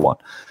third one.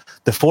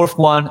 The fourth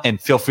one, and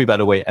feel free, by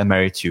the way, I'm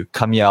married to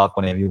cut me out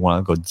whenever you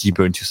want to go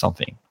deeper into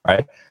something,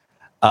 right?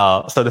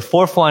 So the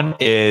fourth one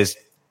is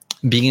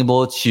being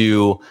able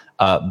to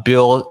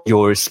build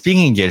your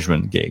speaking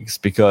engagement gigs,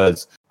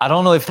 because I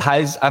don't know if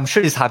I'm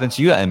sure this happened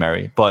to you,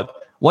 Anne-Marie,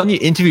 but when you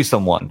interview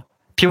someone,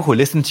 people who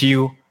listen to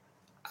you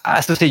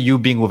associate you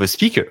being with a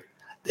speaker.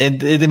 And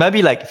they might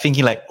be like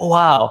thinking like, oh,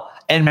 wow,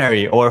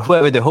 Anne-Marie or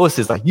whoever the host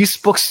is, like, you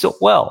spoke so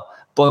well.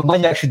 But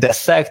when you actually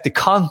dissect the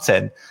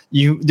content,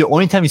 the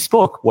only time you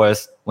spoke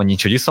was when you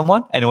introduced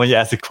someone and when you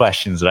asked the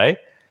questions, right?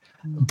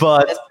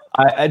 But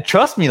I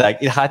trust me, like,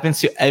 it happens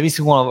to every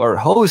single one of our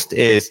hosts.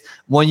 Is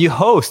when you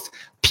host,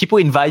 people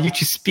invite you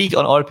to speak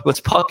on other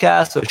people's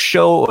podcasts or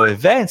show or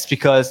events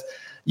because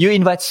you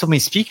invite so many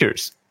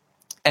speakers.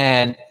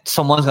 And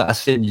someone's going to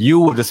associate you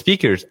with the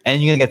speakers,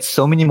 and you're going to get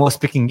so many more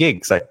speaking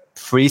gigs, like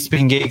free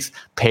speaking gigs,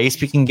 paid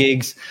speaking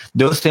gigs.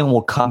 Those things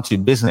will come to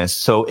business.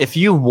 So if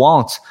you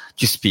want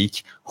to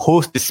speak,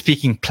 host the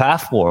speaking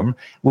platform,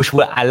 which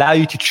will allow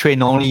you to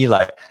train only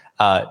like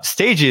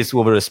stages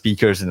with the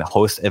speakers and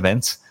host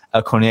events,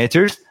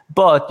 coordinators,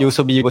 but you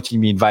also be able to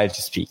be invited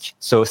to speak.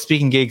 So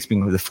speaking gigs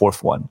being the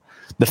fourth one.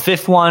 The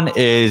fifth one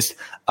is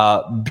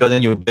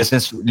building your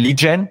business lead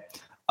gen.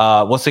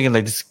 Once again,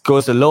 like, this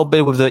goes a little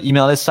bit with the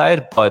email list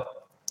side,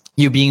 but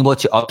you being able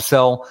to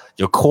upsell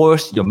your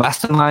course, your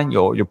mastermind,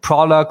 your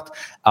product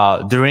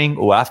during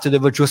or after the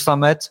virtual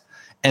summit.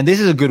 And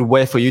this is a good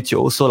way for you to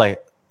also like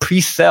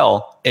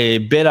pre-sell a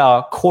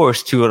beta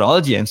course to an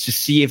audience to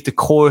see if the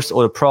course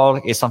or the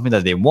product is something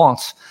that they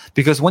want.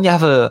 Because when you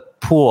have a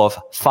pool of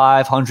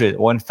 500,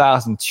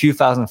 1,000,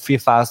 2,000,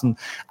 3,000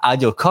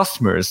 ideal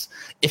customers,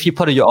 if you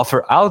put your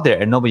offer out there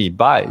and nobody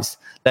buys,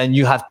 then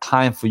you have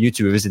time for you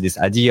to revisit this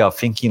idea of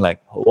thinking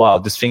like, wow,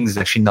 this thing is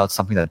actually not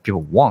something that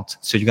people want.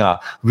 So you're going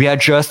to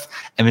readjust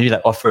and maybe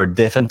like offer a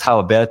different type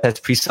of beta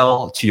test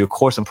pre-sell to your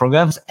course and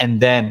programs.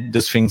 And then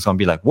those things going to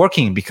be like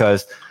working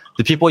because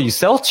the people you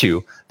sell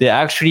to, they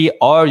actually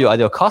are your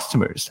ideal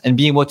customers, and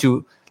being able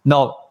to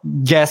not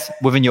guess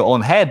within your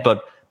own head,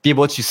 but be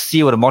able to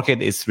see what the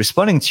market is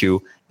responding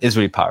to is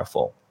really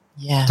powerful.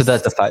 Yeah. So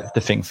that's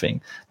the fifth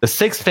thing. The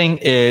sixth thing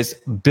is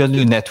build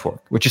your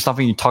network, which is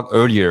something you talked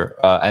earlier,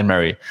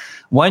 Anne-Marie.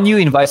 When you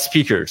invite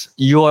speakers,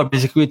 you are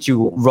basically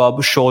to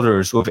rub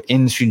shoulders with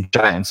industry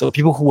giants, or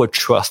people who are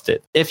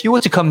trusted. If you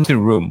were to come into the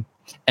room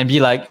and be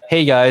like,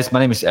 hey guys, my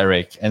name is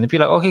Eric. And they'd be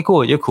like, okay,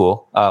 cool, you're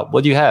cool.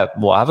 What do you have?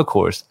 Well, I have a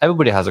course.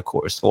 Everybody has a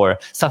course, or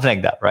something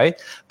like that,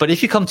 right? But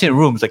if you come to the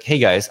room, it's like, hey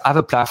guys, I have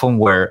a platform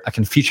where I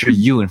can feature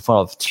you in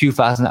front of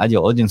 2,000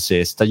 ideal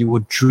audiences that you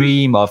would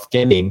dream of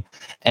getting,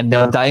 and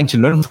they're dying to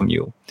learn from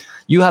you.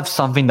 You have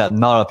something that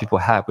not a lot of people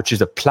have, which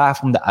is a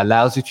platform that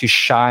allows you to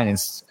shine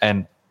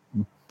and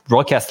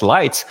broadcast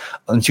light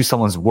onto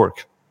someone's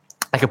work.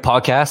 Like a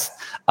podcast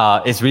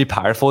is really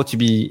powerful to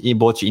be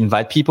able to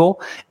invite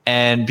people.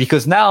 And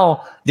because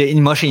now they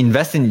emotionally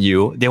invest in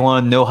you, they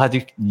want to know how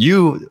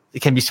you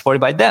can be supported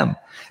by them.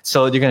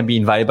 So they're going to be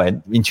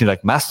invited into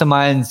like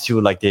masterminds, to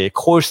like their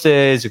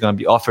courses. You're going to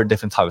be offered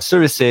different types of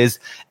services.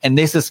 And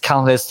this has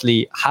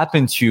countlessly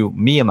happened to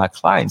me and my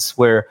clients,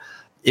 where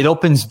it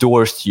opens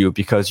doors to you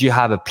because you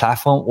have a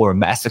platform or a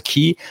master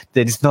key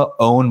that is not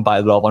owned by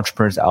a lot of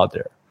entrepreneurs out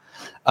there.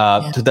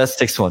 So that's the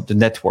sixth one, the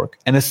network.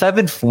 And the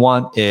seventh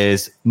one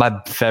is my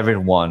favorite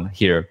one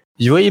here.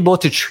 You're able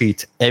to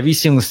treat every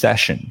single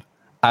session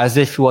as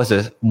if it was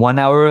a 1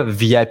 hour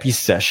VIP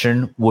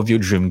session with your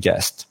dream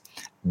guest.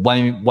 What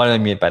do I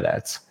mean by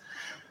that?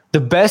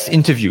 The best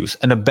interviews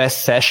and the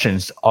best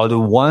sessions are the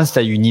ones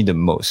that you need the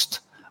most.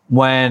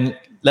 When,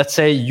 let's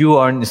say you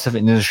are in the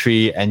certain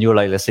industry and you're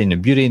like, let's say in the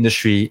beauty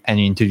industry, and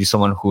you interview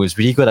someone who is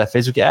really good at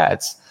Facebook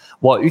ads.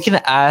 Well, you can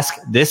ask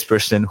this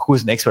person who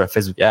is an expert at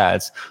Facebook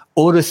ads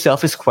all the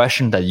selfish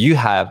questions that you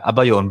have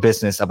about your own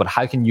business, about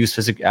how you can use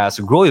Facebook ads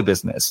to grow your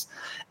business.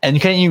 And you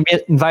can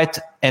invite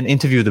and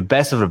interview the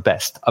best of the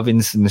best of in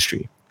this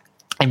industry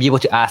and be able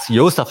to ask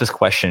yourself this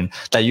question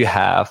that you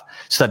have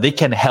so that they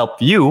can help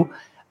you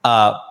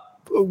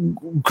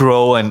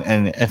grow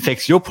and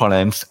fix your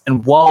problems,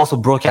 and while also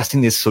broadcasting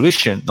this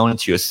solution not only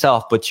to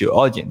yourself but to your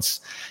audience.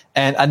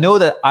 And I know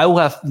that I will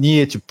have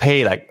needed to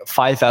pay like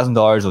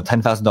 $5,000 or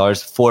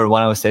 $10,000 for a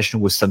 1 hour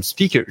session with some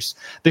speakers,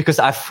 because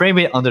I frame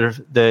it under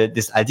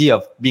this idea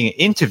of being an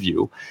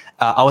interview.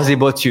 I was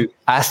able to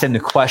ask them the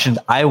questions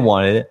I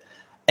wanted,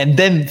 and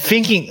then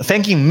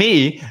thanking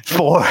me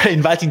for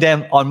inviting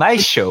them on my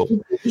show.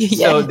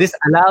 Yeah. So this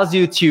allows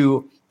you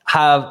to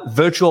have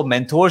virtual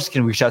mentors you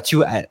can reach out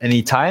to at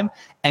any time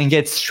and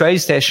get strategy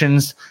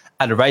sessions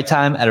at the right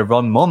time, at the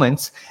wrong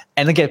moments,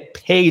 and then get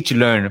paid to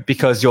learn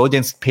because your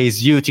audience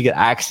pays you to get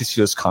access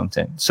to this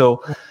content.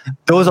 So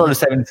those are the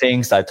 7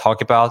 things I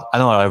talk about. I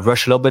know I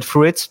rush a little bit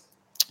through it,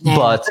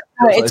 but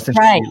it's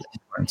great.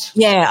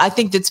 Yeah, I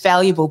think that's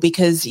valuable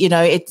because, you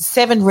know, it's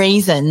 7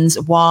 reasons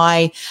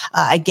why,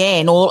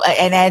 again,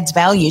 and adds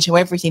value to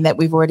everything that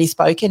we've already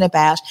spoken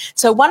about.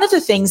 So one of the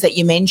things that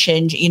you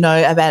mentioned, you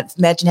know, about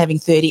imagine having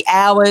 30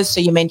 hours. So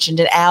you mentioned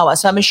an hour.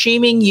 So I'm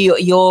assuming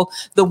you're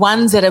the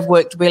ones that have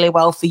worked really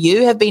well for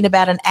you have been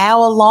about an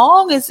hour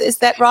long. Is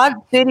that right?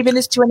 30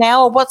 minutes to an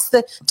hour? What's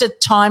the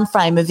time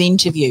frame of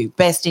interview,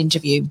 best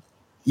interview?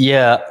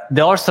 Yeah,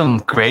 there are some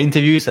great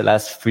interviews that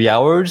last 3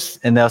 hours,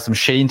 and there are some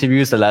shady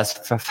interviews that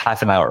last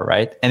half an hour,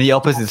 right? And the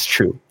opposite is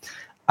true.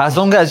 As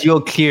long as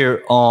you're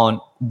clear on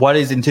what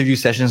is interview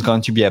sessions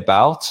going to be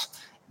about,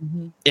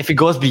 if it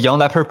goes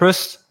beyond that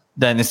purpose,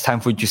 then it's time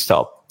for you to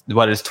stop.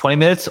 Whether it's 20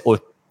 minutes or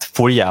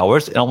 40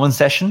 hours in one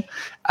session.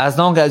 As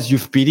long as you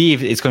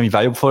believe it's going to be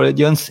valuable for the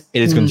audience,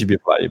 it is going to be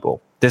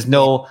valuable. There's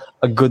no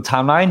a good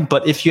timeline,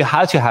 but if you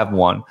had to have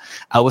one,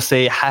 I would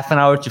say half an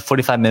hour to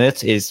 45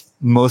 minutes is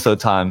most of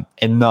the time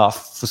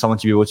enough for someone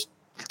to be able to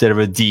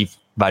deliver deep,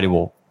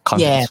 valuable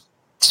content. Yeah.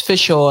 For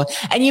sure.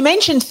 And you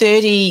mentioned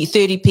 30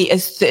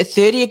 is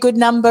 30 a good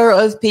number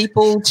of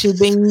people to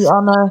be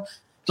on a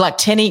like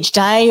 10 each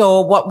day,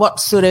 or what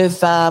sort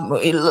of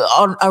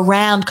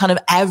around kind of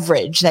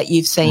average that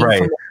you've seen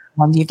from the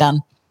ones you've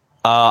done?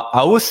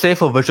 I would say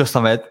for Virtual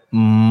Summit,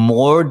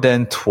 more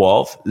than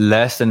 12,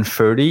 less than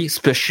 30,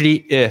 especially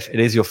if it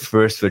is your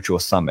first Virtual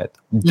Summit.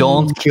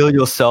 Don't kill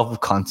yourself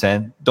with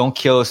content. Don't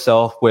kill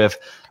yourself with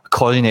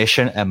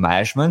coordination and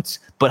management,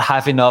 but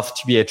have enough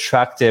to be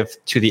attractive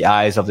to the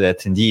eyes of the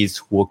attendees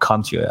who will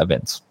come to your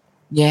events.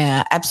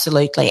 Yeah,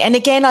 absolutely. And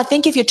again, I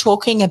think if you're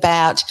talking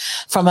about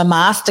from a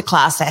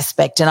masterclass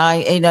aspect,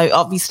 and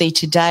obviously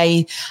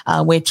today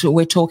we're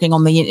talking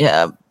on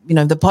the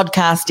the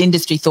podcast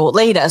Industry Thought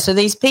Leader. So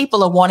these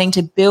people are wanting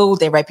to build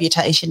their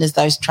reputation as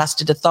those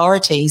trusted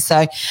authorities.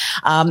 So,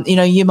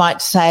 you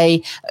might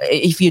say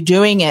if you're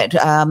doing it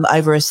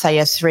over a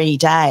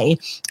 3-day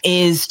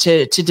is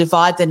to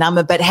divide the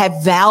number, but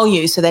have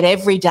value so that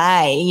every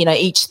day,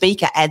 each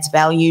speaker adds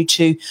value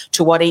to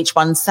what each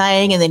one's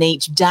saying, and then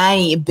each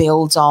day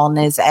builds on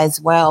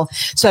as well.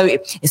 So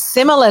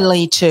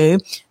similarly to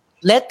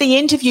let the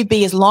interview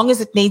be as long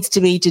as it needs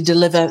to be to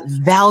deliver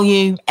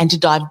value and to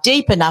dive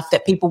deep enough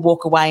that people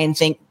walk away and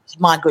think,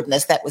 my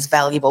goodness, that was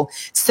valuable.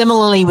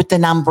 Similarly with the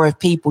number of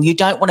people, you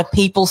don't want a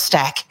people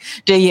stack,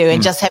 do you?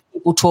 And just have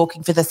people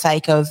talking for the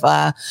sake of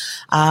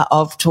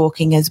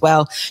talking as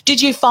well.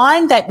 Did you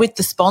find that with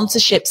the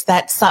sponsorships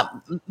that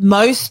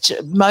most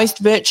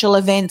virtual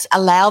events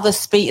allow the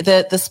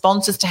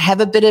sponsors to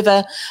have a bit of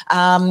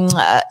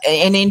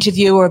an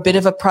interview or a bit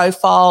of a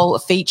profile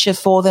feature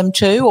for them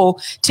too? Or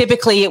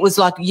typically it was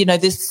like,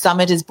 this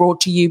summit is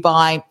brought to you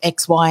by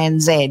X, Y, and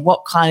Z.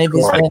 What kind of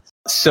is the...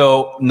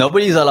 So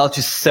nobody's allowed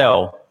to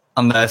sell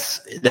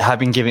unless they have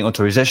been given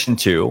authorization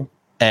to.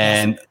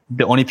 And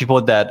the only people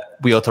that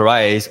we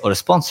authorize are the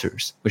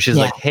sponsors, which is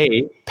like,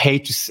 hey, pay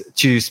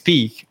to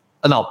speak.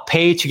 No,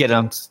 pay to get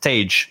on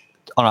stage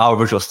on our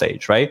virtual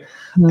stage, right?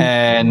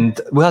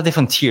 And we have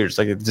different tiers,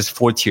 like just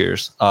 4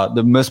 tiers.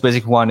 The most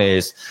basic one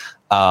is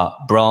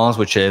bronze,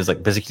 which is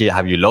like basically you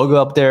have your logo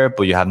up there,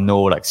 but you have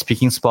no like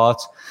speaking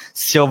spots.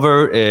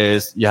 Silver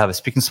is you have a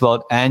speaking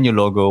spot and your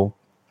logo.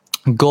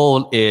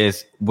 Gold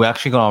is we're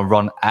actually going to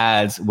run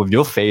ads with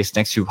your face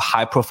next to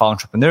high profile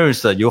entrepreneurs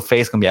so that your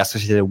face can be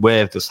associated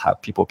with those high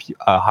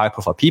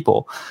profile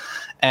people.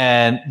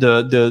 And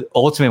the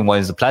ultimate one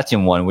is the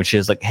platinum one, which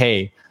is like,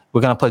 hey,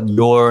 we're going to put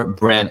your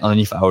brand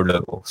underneath our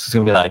logo. So it's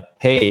going to be like,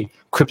 hey,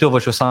 Crypto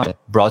Virtual Summit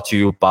brought to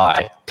you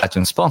by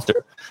Platinum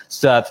Sponsor.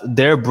 So that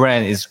their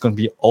brand is going to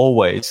be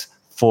always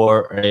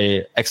for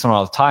a X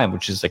amount of time,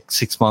 which is like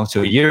 6 months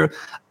to a year,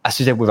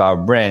 associated with our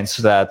brand,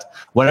 so that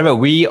whenever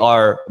we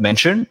are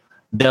mentioned,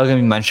 they're going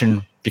to be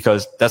mentioned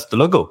because that's the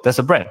logo, that's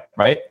the brand,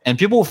 right? And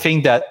people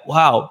think that,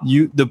 wow,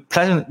 the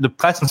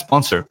platinum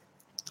sponsor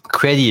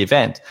created the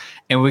event,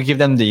 and we give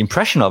them the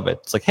impression of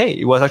it. It's like, hey,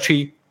 it was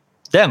actually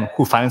them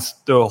who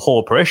financed the whole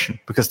operation,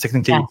 because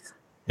technically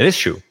it is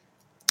true.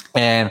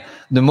 And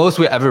the most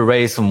we ever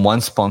raised from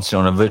one sponsor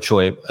on a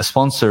virtual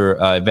sponsor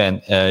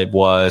event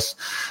was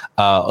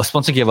a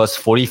sponsor gave us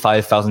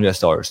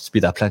 $45,000 to be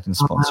that platinum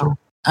sponsor. Wow.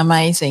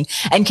 Amazing.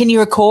 And can you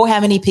recall how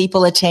many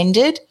people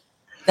attended?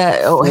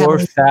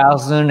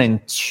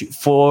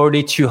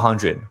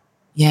 4,200.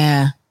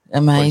 Yeah,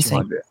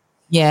 amazing.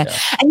 Yeah.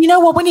 And you know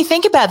what, when you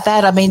think about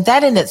that, I mean,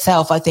 that in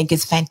itself, I think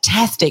is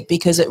fantastic,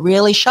 because it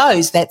really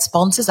shows that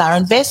sponsors are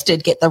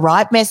invested, get the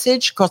right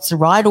message across the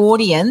right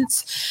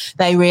audience.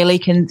 They really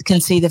can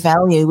see the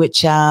value,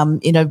 which,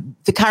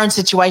 the current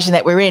situation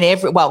that we're in,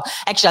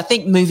 actually, I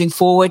think moving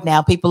forward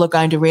now, people are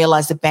going to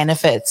realize the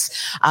benefits,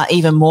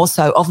 even more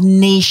so, of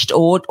niched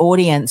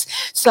audience.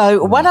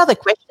 So one other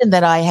question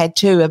that I had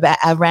too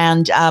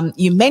around,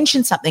 you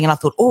mentioned something and I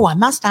thought, I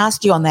must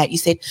ask you on that. You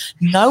said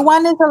no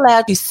one is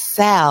allowed to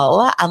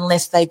sell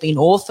unless they've been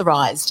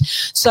authorized.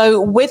 So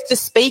with the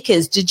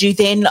speakers, did you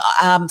then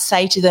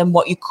say to them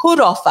what you could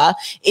offer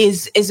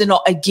is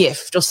a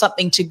gift or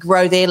something to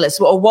grow their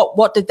list? Or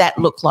what did that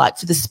look like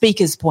for the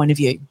speaker's point of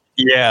view?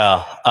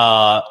 Yeah.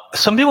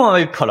 Some people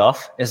might be put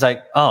off. It's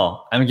like,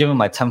 I'm giving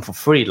my time for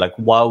free. Like,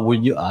 why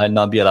would you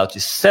not be allowed to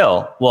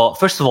sell? Well,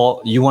 first of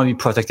all, you want to be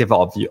protective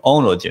of your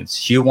own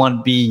audience. You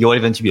want your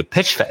event to be a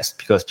pitch fest,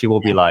 because people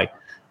will be like,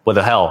 what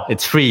the hell?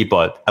 It's free,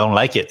 but I don't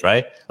like it,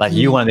 right? Like,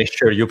 you want to make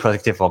sure you're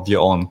protective of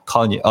your own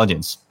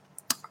audience.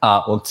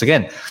 Once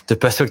again, the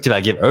perspective I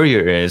gave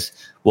earlier is,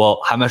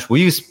 well, how much will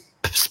you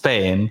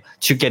spend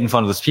to get in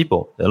front of those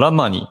people? A lot of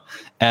money.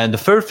 And the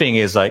third thing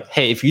is like,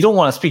 hey, if you don't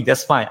want to speak,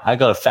 that's fine. I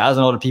got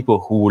 1,000 other people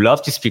who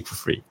love to speak for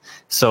free.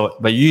 So,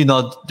 but you're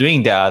not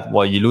doing that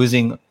while you're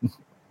losing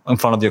in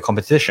front of your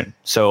competition.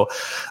 So,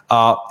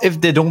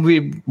 if they don't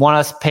really want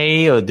us to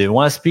pay or they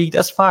want to speak,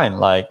 that's fine.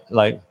 Like,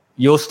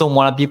 you also don't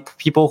want to be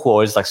people who are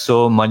always like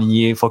so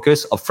money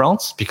focused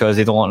upfront because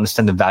they don't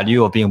understand the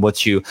value of being able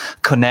to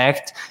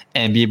connect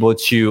and be able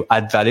to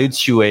add value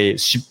to a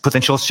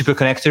potential super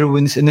connector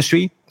in this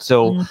industry.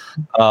 So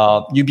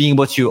you being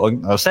able to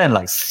understand,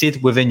 like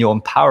sit within your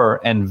own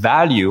power and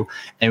value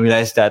and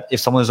realize that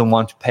if someone doesn't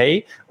want to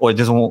pay or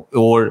doesn't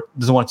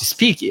want to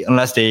speak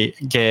unless they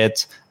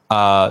get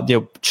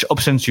the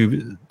option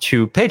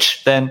to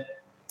pitch, then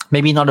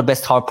maybe not the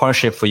best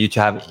partnership for you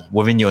to have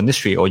within your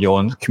industry or your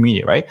own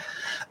community, right?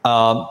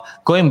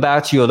 Going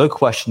back to your other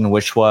question,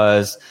 which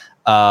was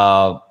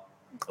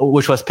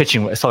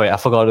pitching. Sorry, I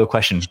forgot the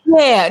question.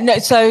 Yeah, no.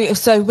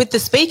 So with the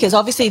speakers,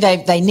 obviously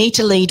they need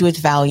to lead with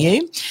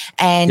value,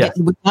 and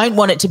we don't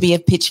want it to be a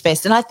pitch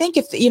fest. And I think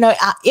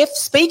if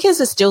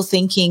speakers are still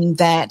thinking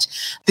that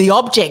the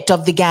object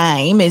of the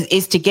game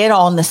is to get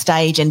on the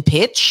stage and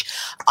pitch,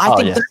 I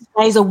think those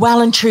days are well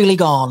and truly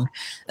gone.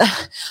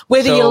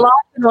 Whether you like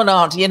it or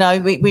not,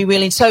 we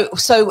really. So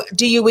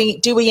do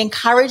we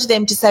encourage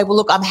them to say, well,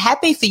 look, I'm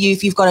happy for you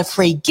if you've got a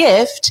free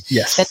gift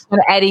that's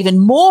going to add even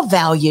more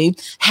value.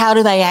 How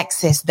do they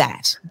access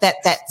that?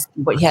 That's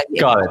what you have.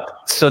 Got it.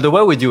 So the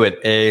way we do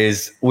it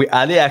is we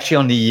add it actually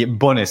on the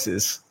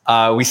bonuses.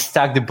 We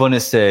stack the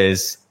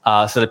bonuses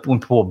so that when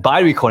people buy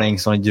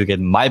recordings, not only do they get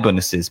my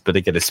bonuses, but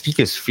they get the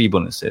speaker's free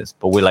bonuses.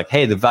 But we're like,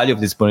 hey, the value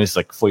of this bonus is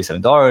like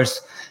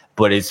 $47,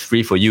 but it's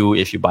free for you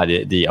if you buy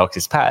the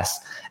Access Pass.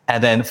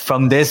 And then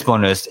from this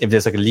bonus, if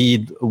there's like a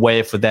lead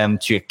way for them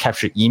to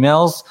capture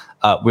emails,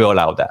 we'll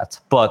allow that.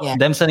 But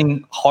them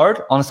sending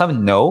hard on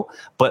something, no.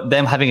 But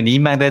them having an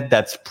email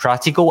that's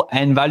practical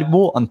and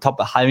valuable on top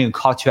of having a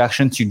call to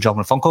action to jump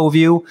on a phone call with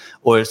you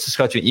or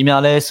subscribe to an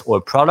email list or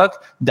a product,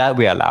 that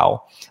we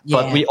allow. Yeah.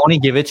 But we only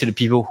give it to the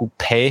people who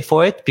pay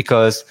for it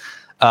because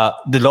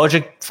the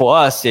logic for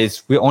us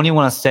is we only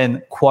want to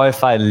send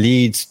qualified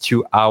leads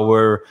to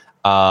our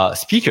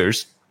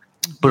speakers,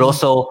 but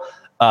also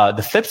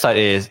the flip side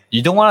is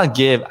you don't want to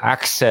give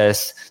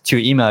access to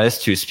your email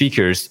list to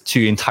speakers to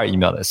your entire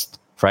email list,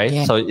 right?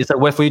 Yeah. So it's a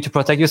way for you to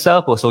protect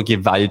yourself, but also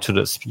give value to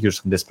the speakers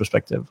from this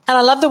perspective. And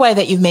I love the way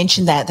that you've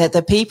mentioned that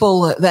the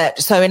people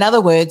so in other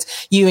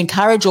words, you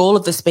encourage all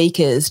of the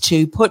speakers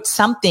to put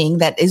something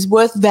that is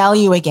worth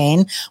value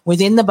again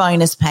within the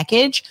bonus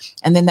package.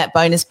 And then that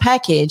bonus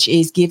package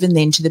is given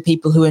then to the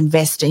people who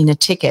invest in a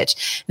ticket.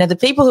 Now, the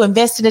people who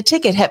invest in a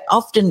ticket have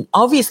often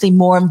obviously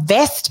more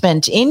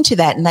investment into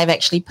that and they've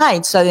actually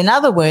paid. So in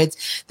other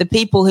words, the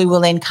people who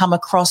will then come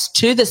across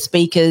to the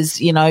speaker's,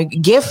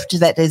 gift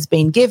that has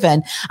been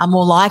given are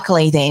more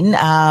likely then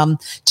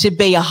to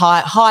be a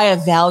higher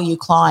value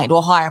client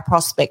or higher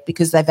prospect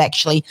because they've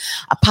actually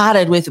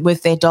parted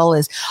with their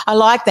dollars. I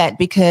like that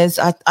because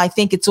I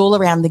think it's all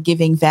around the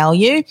giving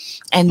value.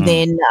 And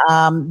then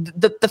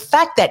the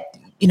fact that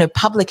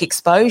public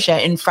exposure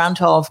in front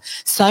of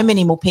so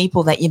many more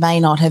people that you may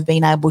not have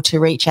been able to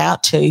reach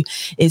out to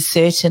is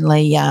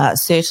certainly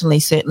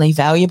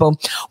valuable.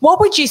 What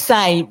would you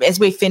say as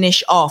we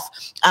finish off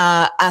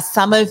are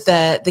some of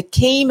the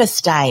key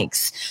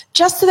mistakes,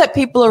 just so that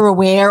people are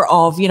aware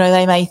of,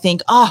 they may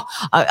think,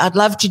 I'd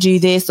love to do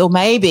this, or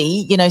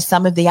maybe,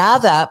 some of the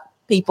other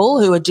people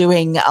who are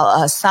doing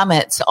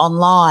summits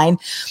online,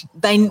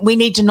 we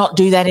need to not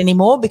do that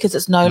anymore because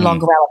it's no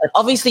longer relevant.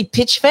 Obviously,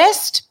 Pitch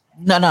Fest,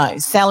 no.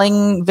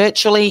 Selling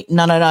virtually,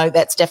 no.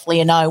 That's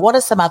definitely a no. What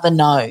are some other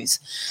no's?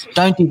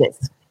 Don't do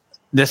this.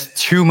 There's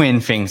two main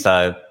things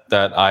that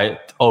I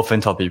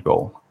often tell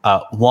people.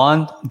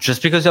 One,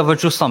 just because you have a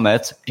virtual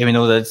summit, even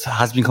though that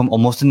has become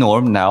almost the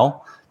norm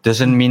now,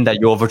 doesn't mean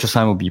that your virtual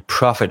summit will be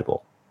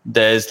profitable.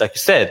 There's, like you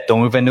said,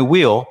 don't reinvent the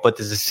wheel, but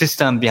there's a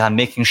system behind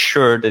making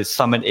sure that the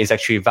summit is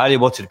actually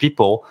valuable to the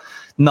people,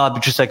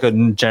 not just like a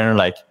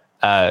general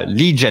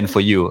lead gen for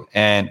you.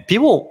 And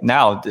people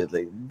now,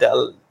 they're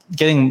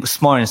getting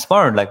smarter and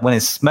smarter. Like when they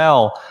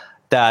smell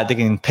that they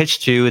can pitch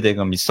to, they're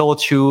going to be sold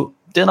to,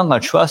 they're not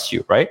going to trust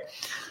you, right?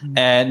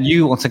 And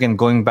you, once again,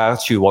 going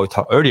back to what we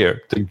talked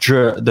earlier,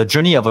 the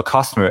journey of a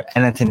customer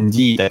and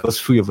attendee that goes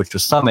through your virtual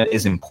summit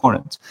is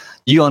important.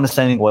 You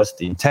understanding what's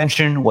the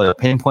intention, what the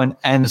pain point,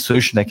 and the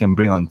solution they can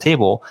bring on the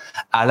table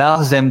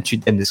allows them to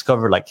then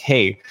discover, like,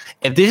 hey,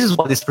 if this is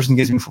what this person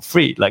gives me for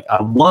free, like,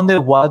 I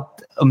wonder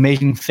what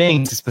amazing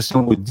things this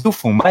person would do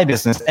for my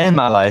business and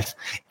my life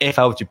if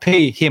I were to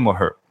pay him or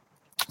her.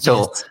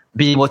 So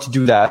being able to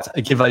do that,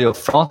 give value up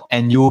front,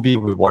 and you will be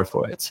rewarded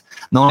for it.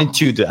 Not only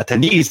to the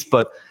attendees,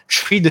 but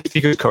treat the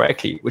speakers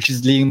correctly, which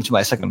is leading to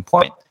my second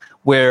point,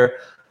 where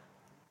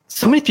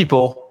so many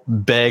people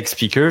beg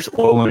speakers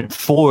or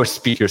force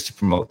speakers to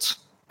promote.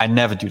 I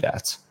never do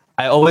that.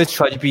 I always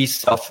try to be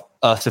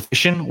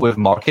self-sufficient with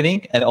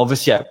marketing. And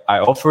obviously, I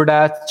offer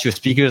that to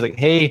speakers like,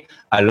 hey,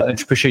 I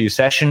appreciate your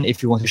session.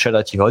 If you want to share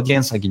that to your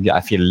audience, I'll give you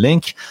a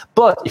link.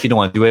 But if you don't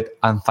want to do it,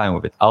 I'm fine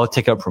with it. I'll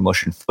take a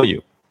promotion for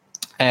you.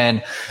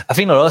 And I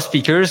think a lot of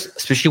speakers,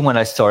 especially when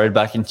I started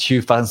back in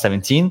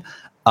 2017,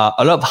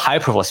 a lot of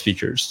high-profile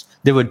speakers,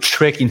 they would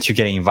trick into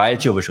getting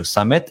invited to a virtual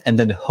summit, and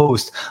then the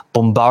host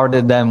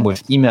bombarded them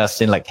with emails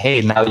saying like,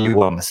 hey, now you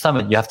were on the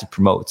summit, you have to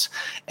promote.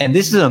 And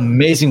this is an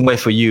amazing way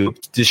for you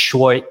to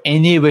destroy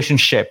any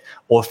relationship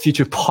or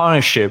future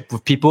partnership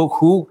with people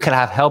who could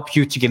have helped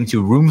you to get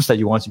into rooms that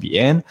you want to be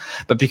in.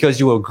 But because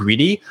you were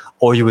greedy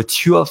or you were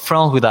too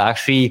upfront without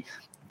actually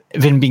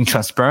even being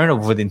transparent or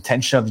with the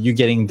intention of you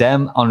getting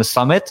them on the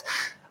summit,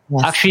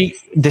 actually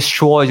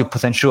destroy your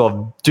potential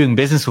of doing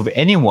business with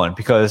anyone,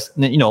 because,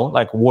 you know,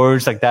 like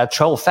words like that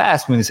travel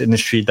fast in this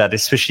industry that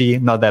especially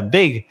not that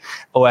big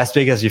or as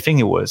big as you think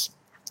it was.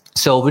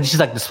 So which is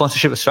like the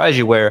sponsorship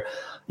strategy where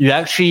you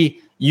actually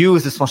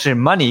use the sponsorship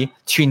money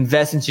to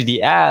invest into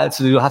the ads,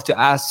 so you don't have to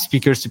ask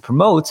speakers to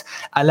promote,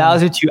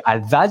 allows you to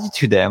add value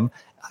to them,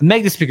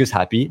 make the speakers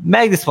happy,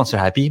 make the sponsor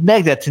happy,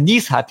 make the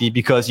attendees happy,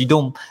 because you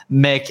don't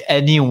make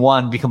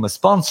anyone become a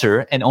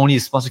sponsor and only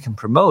a sponsor can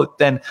promote.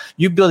 Then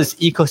you build this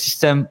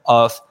ecosystem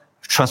of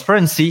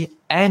transparency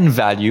and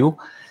value.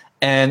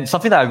 And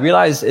something that I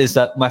realized is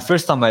that my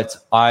first summit,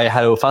 I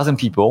had 1,000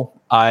 people.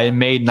 I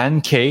made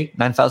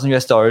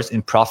 $9,000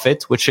 in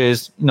profit, which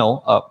is, you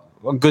know,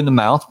 a good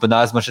amount, but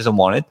not as much as I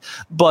wanted.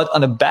 But on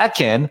the back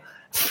end,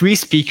 3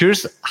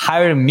 speakers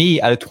hired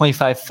me at a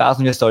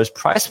 $25,000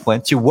 price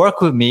point to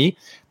work with me,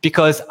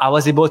 because I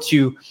was able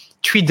to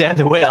treat them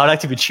the way I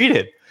like to be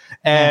treated.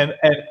 And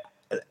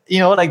you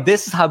know, like,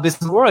 this is how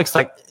business works.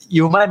 Like,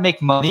 you might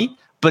make money,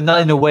 but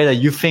not in a way that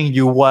you think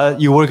you were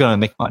going to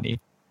make money.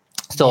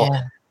 So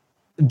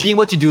being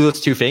able to do those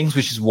 2 things,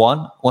 which is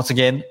one, once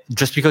again,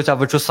 just because you have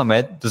a virtual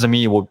summit doesn't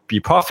mean it will be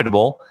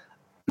profitable.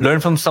 Learn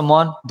from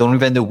someone, don't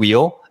reinvent the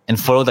wheel, and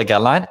follow the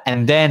guideline.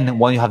 And then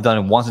when you have done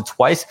it once or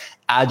twice,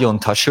 add your own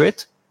touch to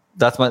it.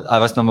 That's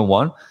number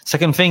one.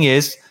 Second thing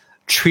is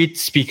treat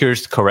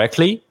speakers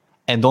correctly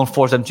and don't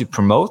force them to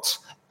promote,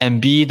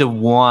 and be the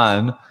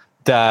one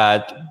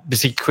that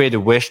basically create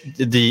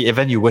the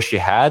event you wish you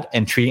had,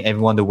 and treating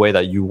everyone the way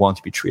that you want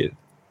to be treated.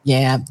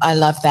 Yeah, I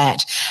love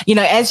that. You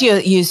know, as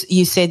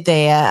you said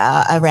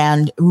there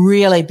around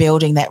really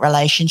building that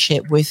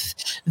relationship with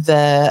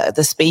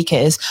the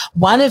speakers,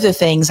 one of the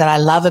things that I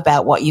love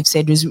about what you've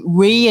said was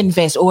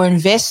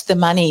invest the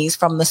monies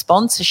from the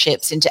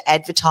sponsorships into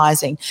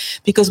advertising,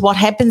 because what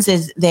happens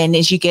is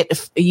you get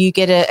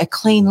a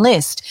clean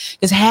list.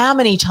 Because how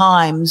many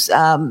times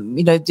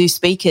you know, do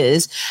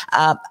speakers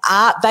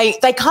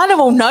they kind of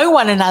all know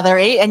one another,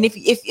 and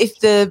if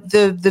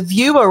the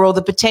viewer or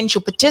the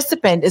potential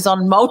participant is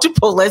on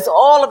multiple lists,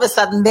 all of a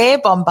sudden they're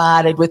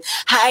bombarded with,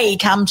 hey,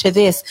 come to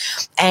this.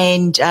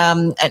 And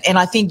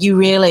I think you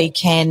really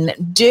can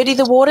muddy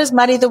the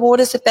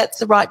waters, if that's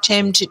the right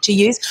term to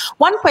use.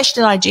 One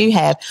question I do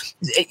have,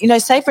 you know,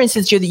 say for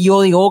instance, you're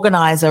the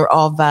organizer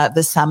of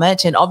the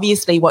summit, and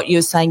obviously what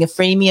you're saying, a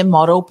freemium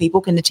model,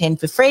 people can attend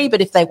for free, but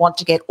if they want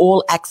to get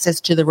all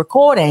access to the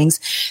recordings,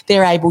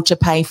 they're able to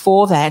pay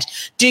for that.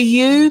 Do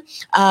you,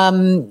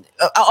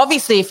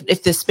 obviously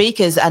if the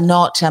speakers are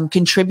not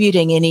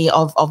contributing any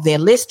of their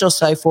list or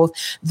so forth,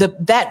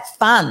 that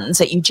funds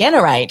that you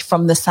generate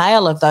from the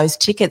sale of those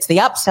tickets, the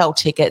upsell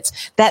tickets,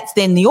 that's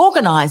then the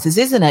organizers,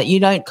 isn't it? You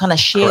don't kind of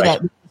share Correct.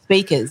 that with the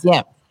speakers.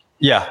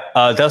 Yeah,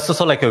 that's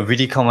also like a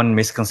really common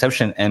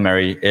misconception,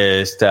 Anne-Marie,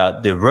 is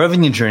that the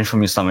revenue generated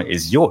from your summit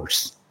is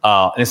yours.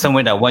 In the same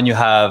way that when you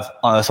have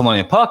someone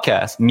in a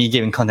podcast, me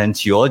giving content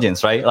to your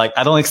audience, right? Like,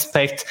 I don't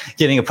expect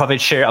getting a profit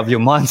share of your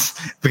months,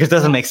 because it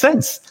doesn't make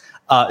sense.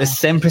 The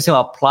same principle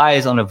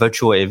applies on a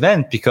virtual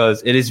event,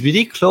 because it is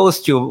really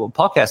close to a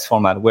podcast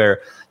format where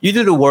you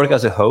do the work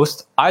as a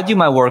host. I do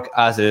my work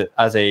as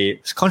a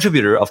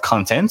contributor of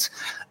content,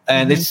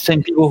 and it's the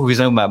same people who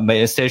visit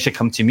my stage to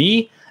come to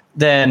me.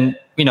 Then,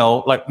 you know,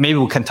 like, maybe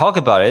we can talk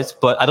about it,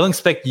 but I don't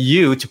expect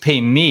you to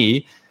pay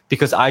me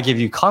because I give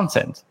you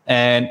content,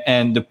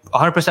 and the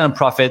 100% of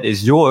profit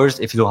is yours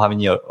if you don't have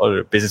any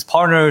other business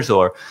partners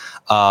or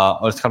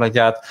stuff like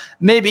that.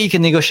 Maybe you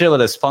can negotiate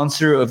with a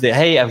sponsor of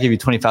hey, I'll give you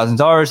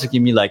 $20,000 to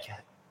give me, like,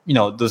 you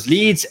know, those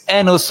leads,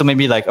 and also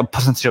maybe like a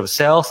percentage of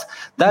sales.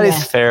 That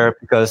is fair,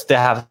 because they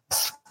have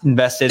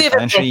invested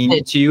financially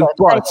into you.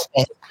 But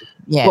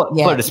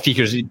the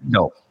speakers,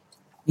 no.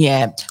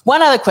 Yeah.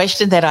 One other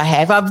question that I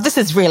have, this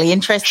is really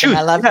interesting. Shoot.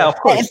 I love it. Of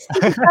course.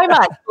 Thank you so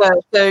much.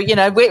 So you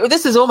know,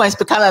 this has almost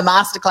become a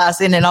masterclass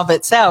in and of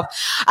itself.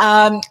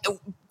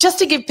 Just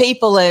to give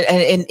people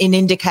an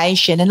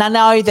indication, and I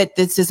know that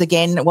this is,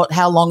 again,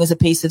 how long is a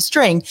piece of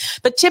string,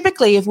 but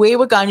typically if we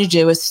were going to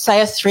do a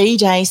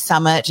 3-day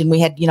summit and we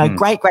had, you know,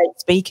 great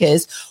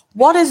speakers,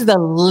 what is the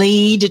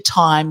lead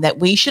time that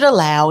we should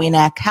allow in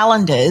our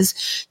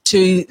calendars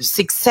to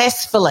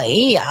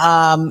successfully, you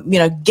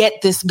know,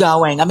 get this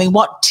going? I mean,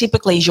 what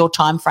typically is your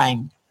time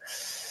frame?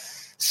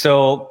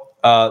 So,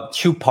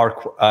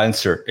 2-part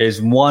answer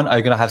is, one, are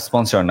you going to have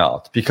sponsor or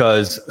not?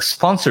 Because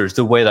sponsors,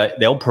 the way that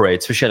they operate,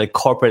 especially at a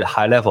corporate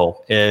high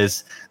level,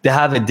 is they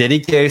have a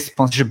dedicated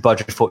sponsorship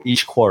budget for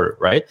each quarter,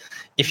 right?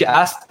 If you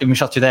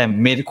reach out to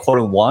them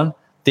mid-quarter 1,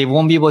 they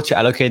won't be able to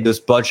allocate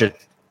those budget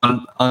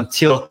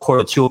until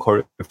quarter 2 or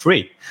quarter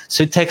 3.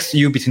 So it takes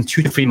you between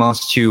 2 to 3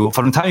 months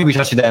from the time you reach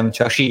out to them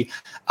to actually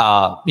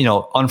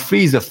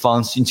unfreeze the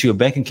funds into your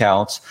bank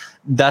accounts,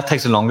 that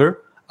takes a longer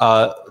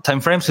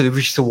time frame. So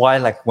which is why,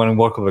 like, when we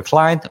work with a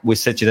client, we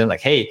said to them,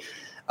 like, hey,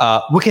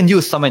 we can do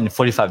a summit in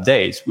 45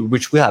 days,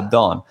 which we have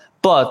done.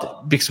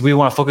 But because we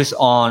want to focus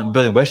on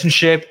building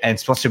relationship and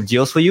sponsorship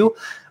deals for you,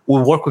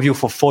 we'll work with you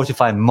for 4 to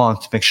 5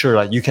 months to make sure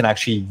that you can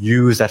actually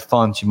use that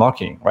fund to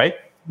marketing, right?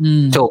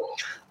 So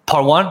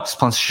part one,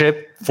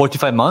 sponsorship, 4 to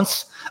 5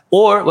 months.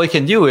 Or what you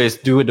can do is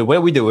do it the way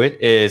we do it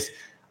is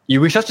you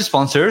reach out to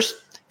sponsors.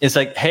 It's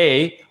like,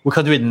 hey, we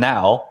can do it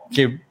now.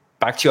 Get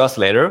back to us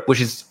later, which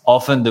is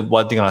often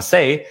what they're going to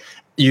say.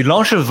 You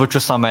launch a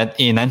virtual summit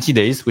in 90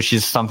 days, which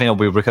is something that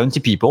we recommend to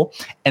people.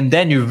 And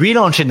then you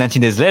relaunch it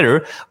 19 days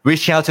later,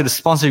 reaching out to the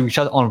sponsor, reach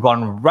out on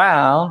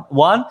round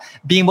one,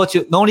 being able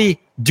to not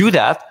only do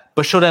that,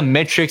 but show them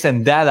metrics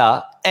and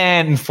data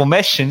and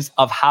information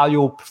of how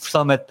your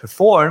summit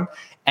performed.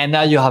 And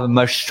now you have a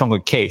much stronger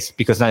case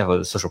because now you have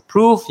the social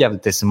proof, you have the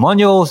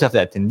testimonials, you have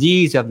the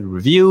attendees, you have the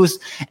reviews,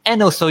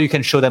 and also you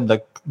can show them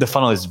that the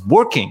funnel is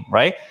working,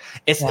 right?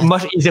 It's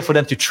much easier for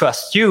them to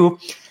trust you,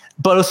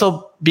 but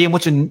also be able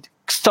to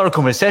start a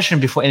conversation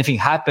before anything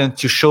happens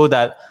to show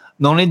that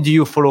not only do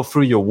you follow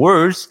through your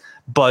words,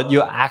 but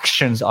your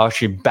actions are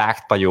actually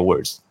backed by your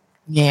words.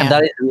 Yeah. And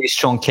that is a really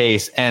strong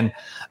case. And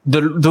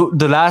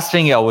the last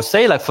thing I would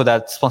say, like for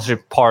that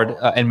sponsorship part,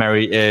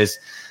 Anne-Marie, is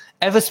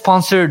if a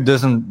sponsor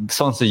doesn't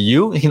sponsor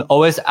you, you can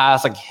always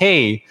ask, like,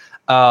 hey,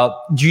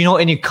 do you know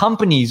any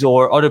companies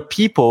or other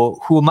people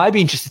who might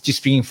be interested to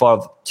speaking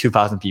for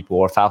 2,000 people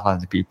or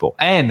 5,000 people?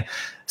 And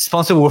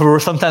sponsor will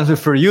sometimes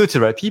refer you to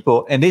the right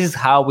people. And this is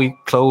how we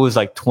close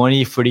like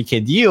 20,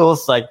 30K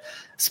deals. Like,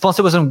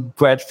 sponsor wasn't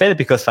great fit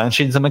because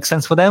financially doesn't make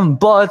sense for them,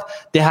 but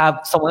they have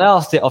someone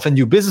else they often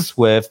do business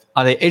with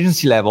at the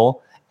agency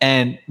level,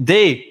 and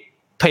they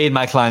paid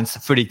my clients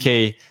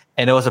 30K,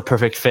 and it was a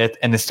perfect fit,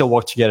 and they still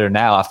work together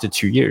now after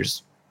 2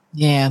 years.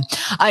 Yeah,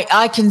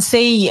 I can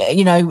see,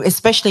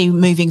 especially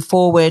moving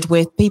forward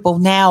with people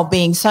now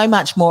being so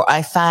much more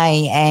au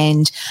fait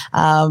and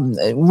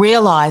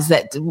realize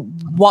that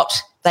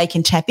what they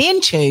can tap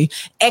into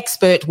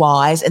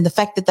expert-wise, and the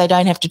fact that they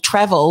don't have to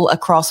travel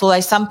across, although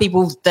some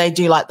people, they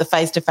do like the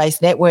face-to-face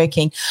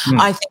networking.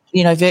 I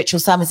think, virtual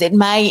summits, it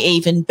may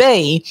even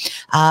be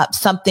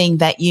something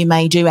that you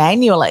may do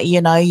annually.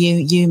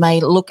 You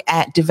may look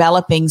at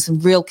developing some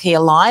real key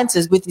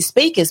alliances with your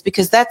speakers,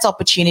 because that's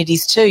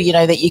opportunities too,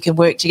 that you can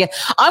work together.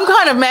 I'm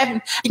kind of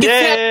mapping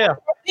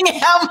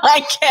out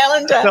my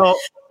calendar. So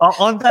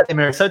on that,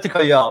 Amir, sorry to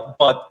cut you out,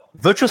 but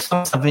virtual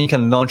summit is something you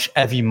can launch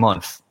every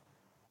month.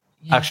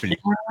 Actually,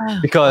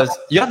 because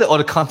you have all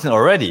the content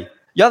already,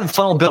 you have the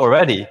funnel built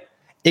already.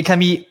 It can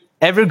be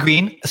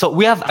evergreen. So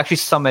we have actually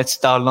summits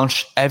that are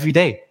launched every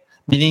day,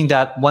 meaning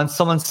that when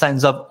someone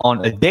signs up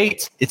on a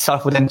date, it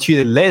starts with them 2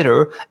 days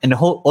later, and the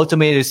whole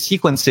automated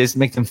sequences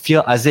make them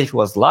feel as if it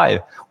was live.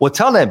 We'll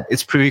tell them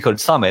it's pre-recorded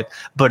summit,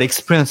 but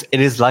experience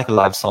it is like a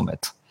live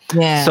summit.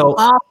 Yeah. So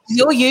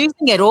you're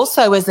using it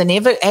also as an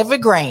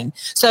evergreen.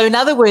 So in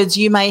other words,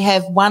 you may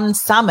have one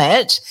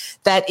summit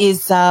that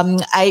is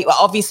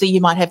obviously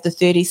you might have the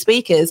 30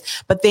 speakers,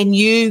 but then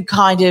you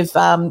kind of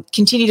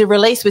continue to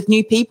release with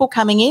new people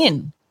coming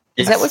in.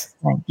 Is that what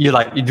you're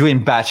saying? You do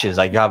in batches,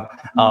 like you have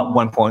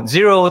 1.0,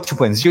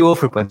 2.0,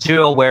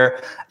 3.0,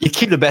 where you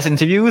keep the best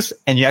interviews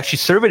and you actually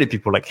survey the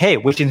people, like, hey,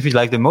 which interview you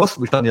like the most,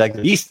 which one you like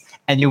the least,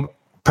 and you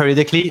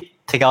periodically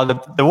take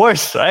out the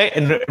worst, right?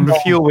 And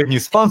refuel with new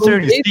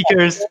sponsors, new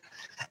speakers.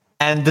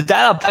 And the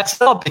data backs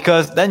up,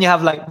 because then you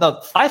have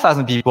not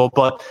 5,000 people,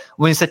 but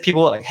when you said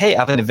people like, hey, I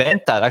have an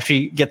event that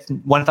actually gets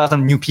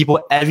 1,000 new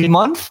people every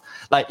month,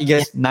 it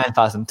gets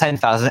 9,000,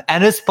 10,000.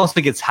 And the sponsor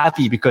gets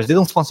happy because they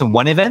don't sponsor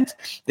one event.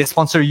 They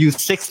sponsor you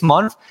 6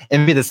 months,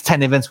 and maybe there's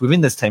 10 events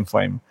within this time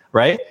frame,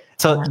 right?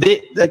 So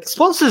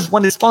sponsors,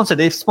 when they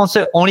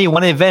sponsor only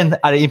one event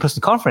at an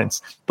in-person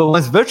conference. But when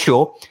it's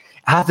virtual,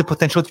 has the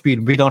potential to be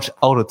relaunched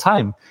all the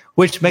time,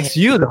 which makes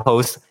you, the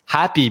host,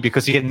 happy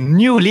because you get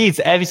new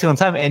leads every single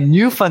time and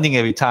new funding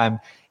every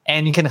time.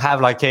 And you can have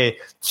a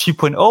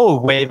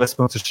 2.0 wave of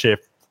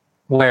sponsorship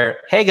where,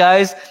 hey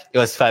guys, it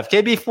was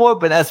 5K before,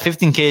 but that's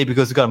 15K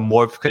because we got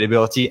more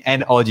credibility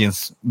and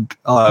audience,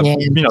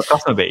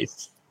 customer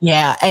base.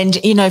 Yeah, and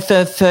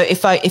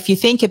if you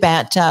think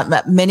about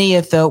many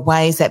of the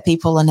ways that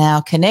people are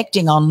now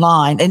connecting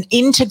online, an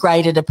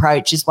integrated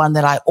approach is one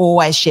that I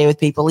always share with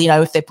people.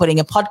 If they're putting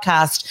a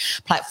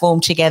podcast platform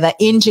together,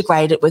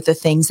 integrate it with the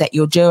things that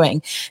you're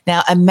doing.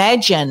 Now,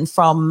 imagine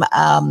from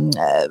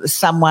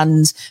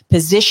someone's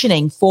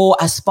positioning for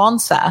a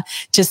sponsor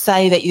to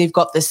say that you've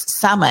got this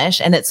summit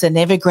and it's an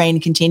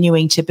evergreen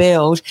continuing to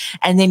build,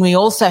 and then we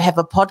also have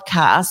a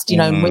podcast.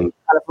 We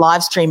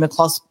live stream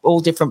across all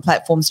different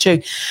platforms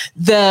too.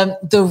 The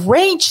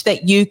reach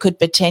that you could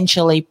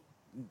potentially,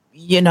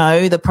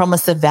 the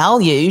promise of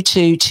value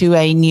to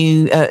a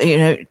new,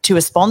 to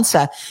a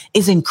sponsor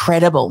is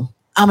incredible.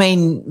 I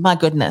mean, my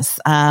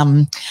goodness,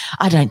 I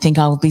don't think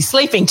I will be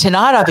sleeping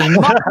tonight. I'll be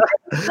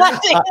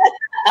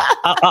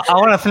I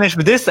want to finish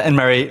with this,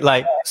 Anne-Marie,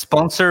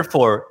 sponsor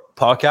for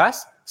podcast,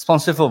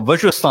 sponsor for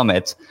virtual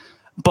summit.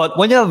 But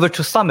when you have a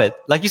virtual summit,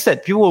 like you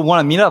said, people will want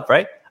to meet up,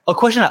 right? A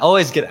question I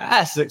always get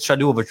asked is, like, should I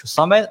do a virtual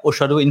summit or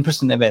should I do an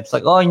in-person event? It's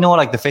like, oh,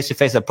 like the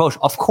face-to-face approach.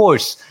 Of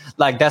course,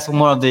 like that's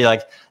one of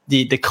the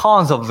the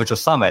cons of a virtual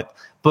summit.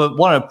 But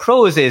one of the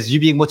pros is you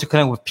being able to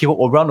connect with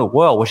people around the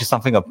world, which is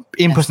something an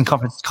in-person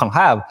conference can't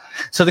have.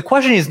 So the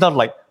question is not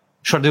like,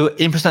 should I do an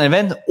in-person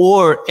event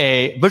or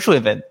a virtual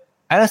event?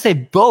 And I say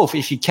both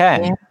if you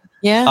can.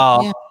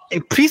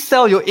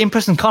 Pre-sell your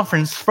in-person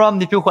conference from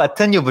the people who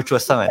attend your virtual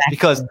summit,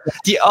 because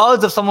the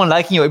odds of someone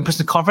liking your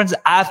in-person conference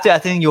after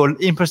attending your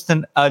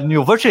in-person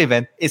your virtual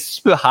event is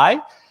super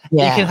high.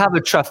 You can have a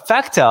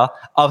trifecta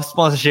of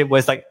sponsorship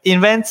with like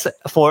events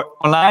for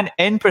online,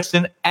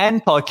 in-person,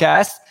 and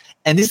podcasts.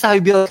 And this is how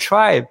you build a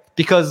tribe,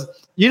 because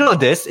you know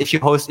this, if you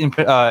host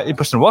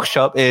in-person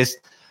workshop, is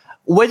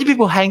where do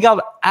people hang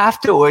out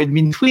after or in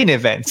between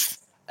events?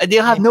 They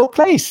have no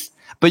place.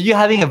 But you're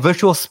having a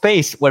virtual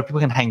space where people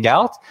can hang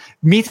out,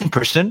 meet in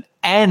person,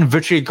 and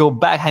virtually go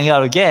back, hang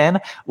out again,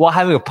 while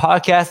having a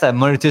podcast that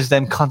monitors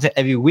them content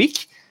every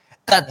week.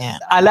 That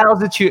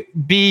allows you to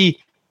be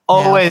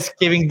always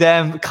giving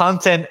them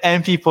content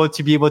and people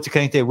to be able to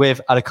connect it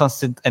with on a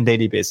constant and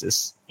daily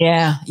basis.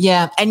 Yeah.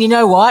 And you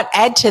know what?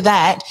 Add to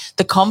that,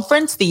 the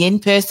conference, the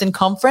in-person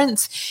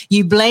conference,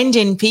 you blend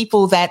in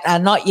people that are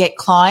not yet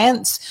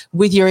clients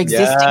with your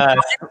existing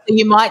clients. So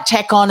you might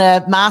tack on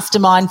a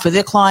mastermind for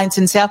the clients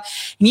and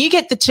stuff. And you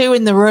get the two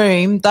in the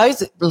room.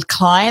 Those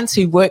clients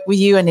who work with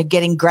you and are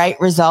getting great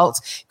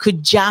results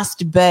could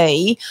just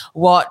be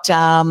what,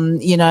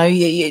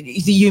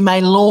 you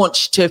may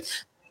launch to.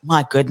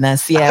 My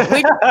goodness.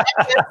 Yeah.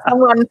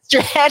 Someone's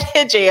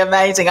strategy.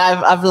 Amazing.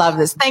 I've loved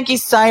this. Thank you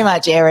so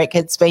much, Eric.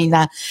 It's been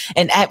an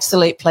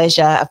absolute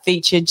pleasure. I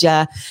featured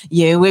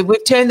you.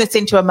 We've turned this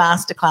into a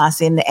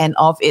masterclass in and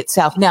of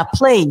itself. Now,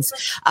 please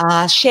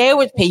share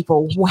with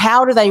people,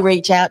 how do they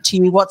reach out to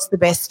you? What's the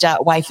best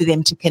way for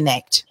them to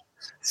connect?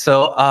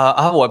 So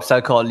I have a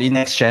website called Lead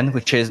Next Gen,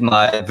 which is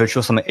my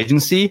virtual summit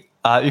agency.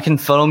 You can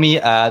follow me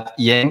at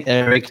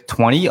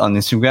YangEric20 on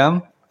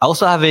Instagram. I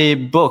also have a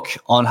book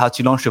on how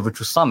to launch a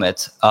virtual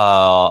summit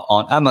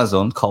on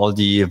Amazon called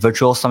the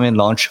Virtual Summit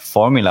Launch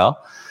Formula.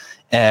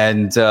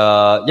 And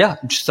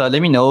just let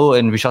me know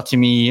and reach out to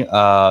me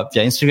via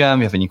Instagram if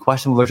you have any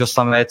questions about virtual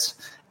summits.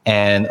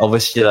 And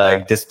obviously,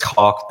 like this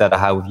talk that I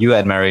had with you,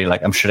 Anne-Marie,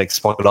 like I'm sure like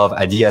sparked a lot of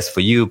ideas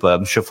for you, but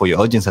I'm sure for your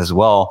audience as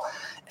well.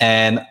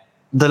 And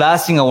the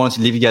last thing I wanted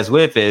to leave you guys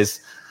with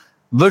is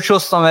virtual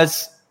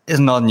summits is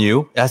not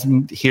new. It has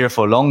been here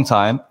for a long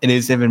time. It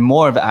is even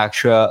more of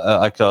actual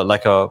like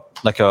a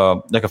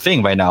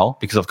thing right now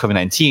because of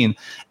COVID-19,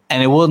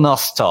 and it will not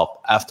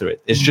stop after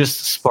it. It's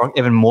just sparked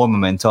even more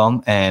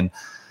momentum. And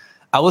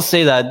I would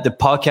say that the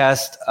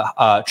podcast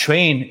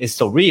train is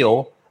still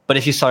real, but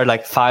if you started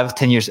like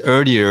 5-10 years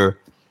earlier,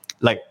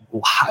 like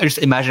just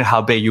imagine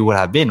how big you would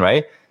have been,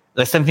 right?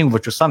 Like same thing with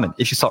Virtual Summit.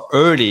 If you start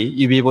early,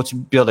 you'll be able to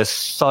build a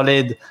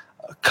solid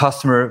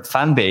customer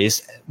fan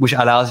base, which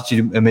allows you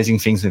to do amazing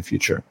things in the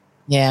future.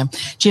 Yeah.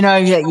 Do you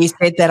know that you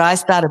said that I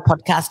started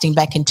podcasting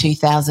back in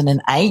 2008?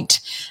 And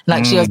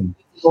actually, I was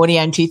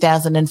audio in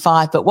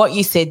 2005. But what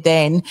you said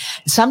then,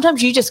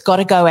 sometimes you just got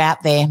to go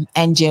out there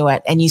and do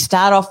it. And you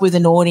start off with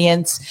an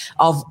audience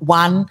of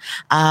one,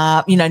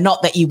 not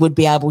that you would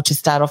be able to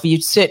start off.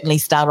 You'd certainly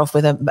start off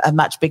with a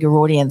much bigger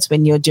audience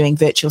when you're doing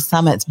virtual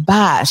summits.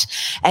 But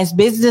as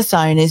business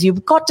owners,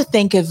 you've got to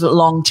think of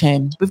long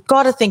term. We've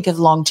got to think of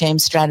long-term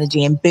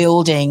strategy and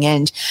building.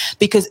 And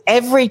because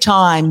every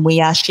time we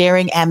are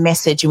sharing our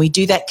message and we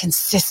do that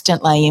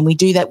consistently and we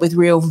do that with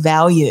real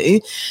value,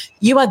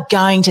 you are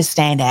going to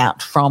stand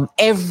out from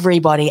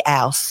everybody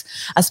else,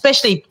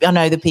 especially I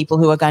know the people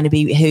who are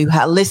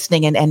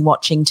listening and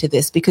watching to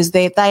this, because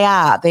they're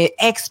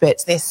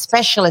experts, they're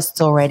specialists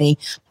already,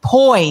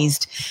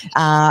 poised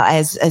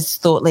as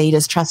thought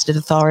leaders, trusted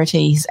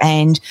authorities.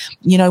 And,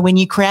 when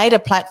you create a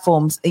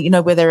platform,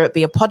 whether it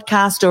be a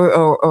podcast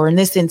or in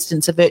this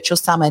instance, a virtual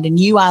summit, and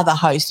you are the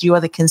host, you are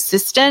the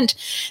consistent,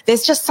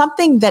 there's just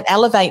something that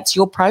elevates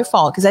your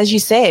profile. Because as you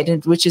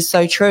said, which is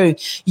so true,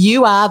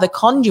 you are the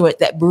conduit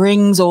that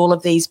brings all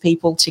of these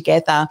people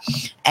together.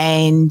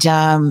 And,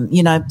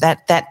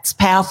 that's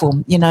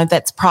powerful.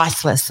 That's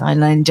priceless.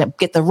 And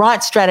get the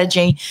right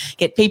strategy,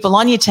 get people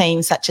on your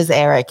team, such as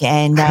Eric,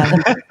 and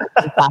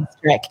fast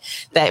track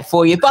that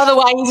for you. By the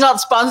way, he's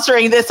not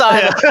sponsoring this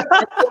either.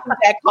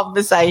 That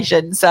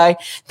conversation. So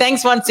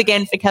thanks once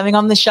again for coming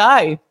on the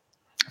show.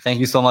 Thank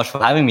you so much for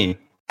having me.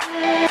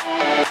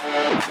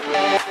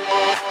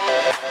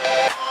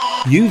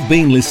 You've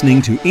been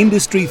listening to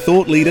Industry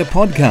Thought Leader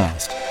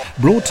Podcast,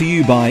 brought to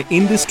you by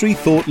Industry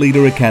Thought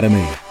Leader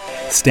Academy.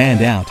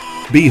 Stand out,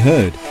 be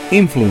heard,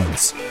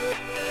 influence.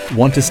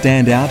 Want to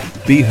stand out,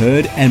 be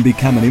heard, and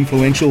become an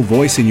influential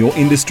voice in your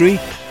industry?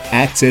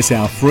 Access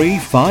our free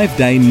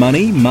 5-day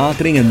money,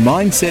 marketing and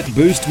mindset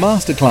boost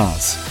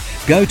masterclass.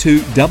 Go to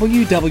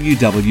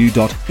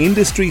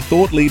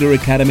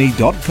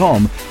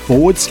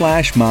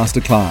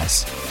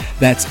www.industrythoughtleaderacademy.com/masterclass.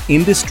 That's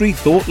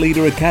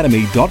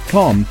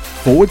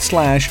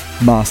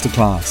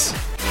industrythoughtleaderacademy.com/masterclass.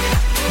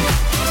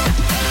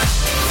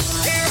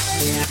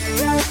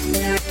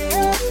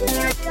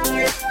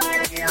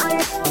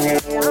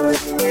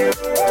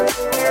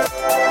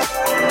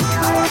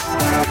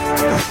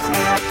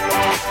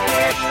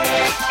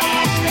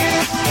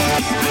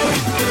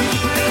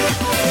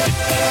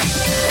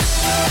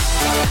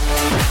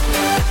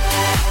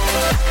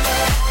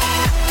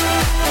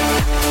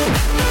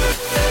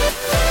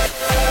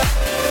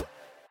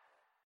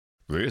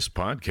 This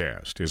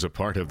podcast is a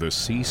part of the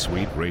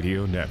C-Suite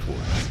Radio Network.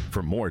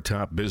 For more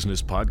top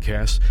business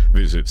podcasts,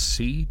 visit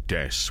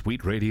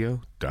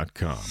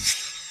c-suiteradio.com.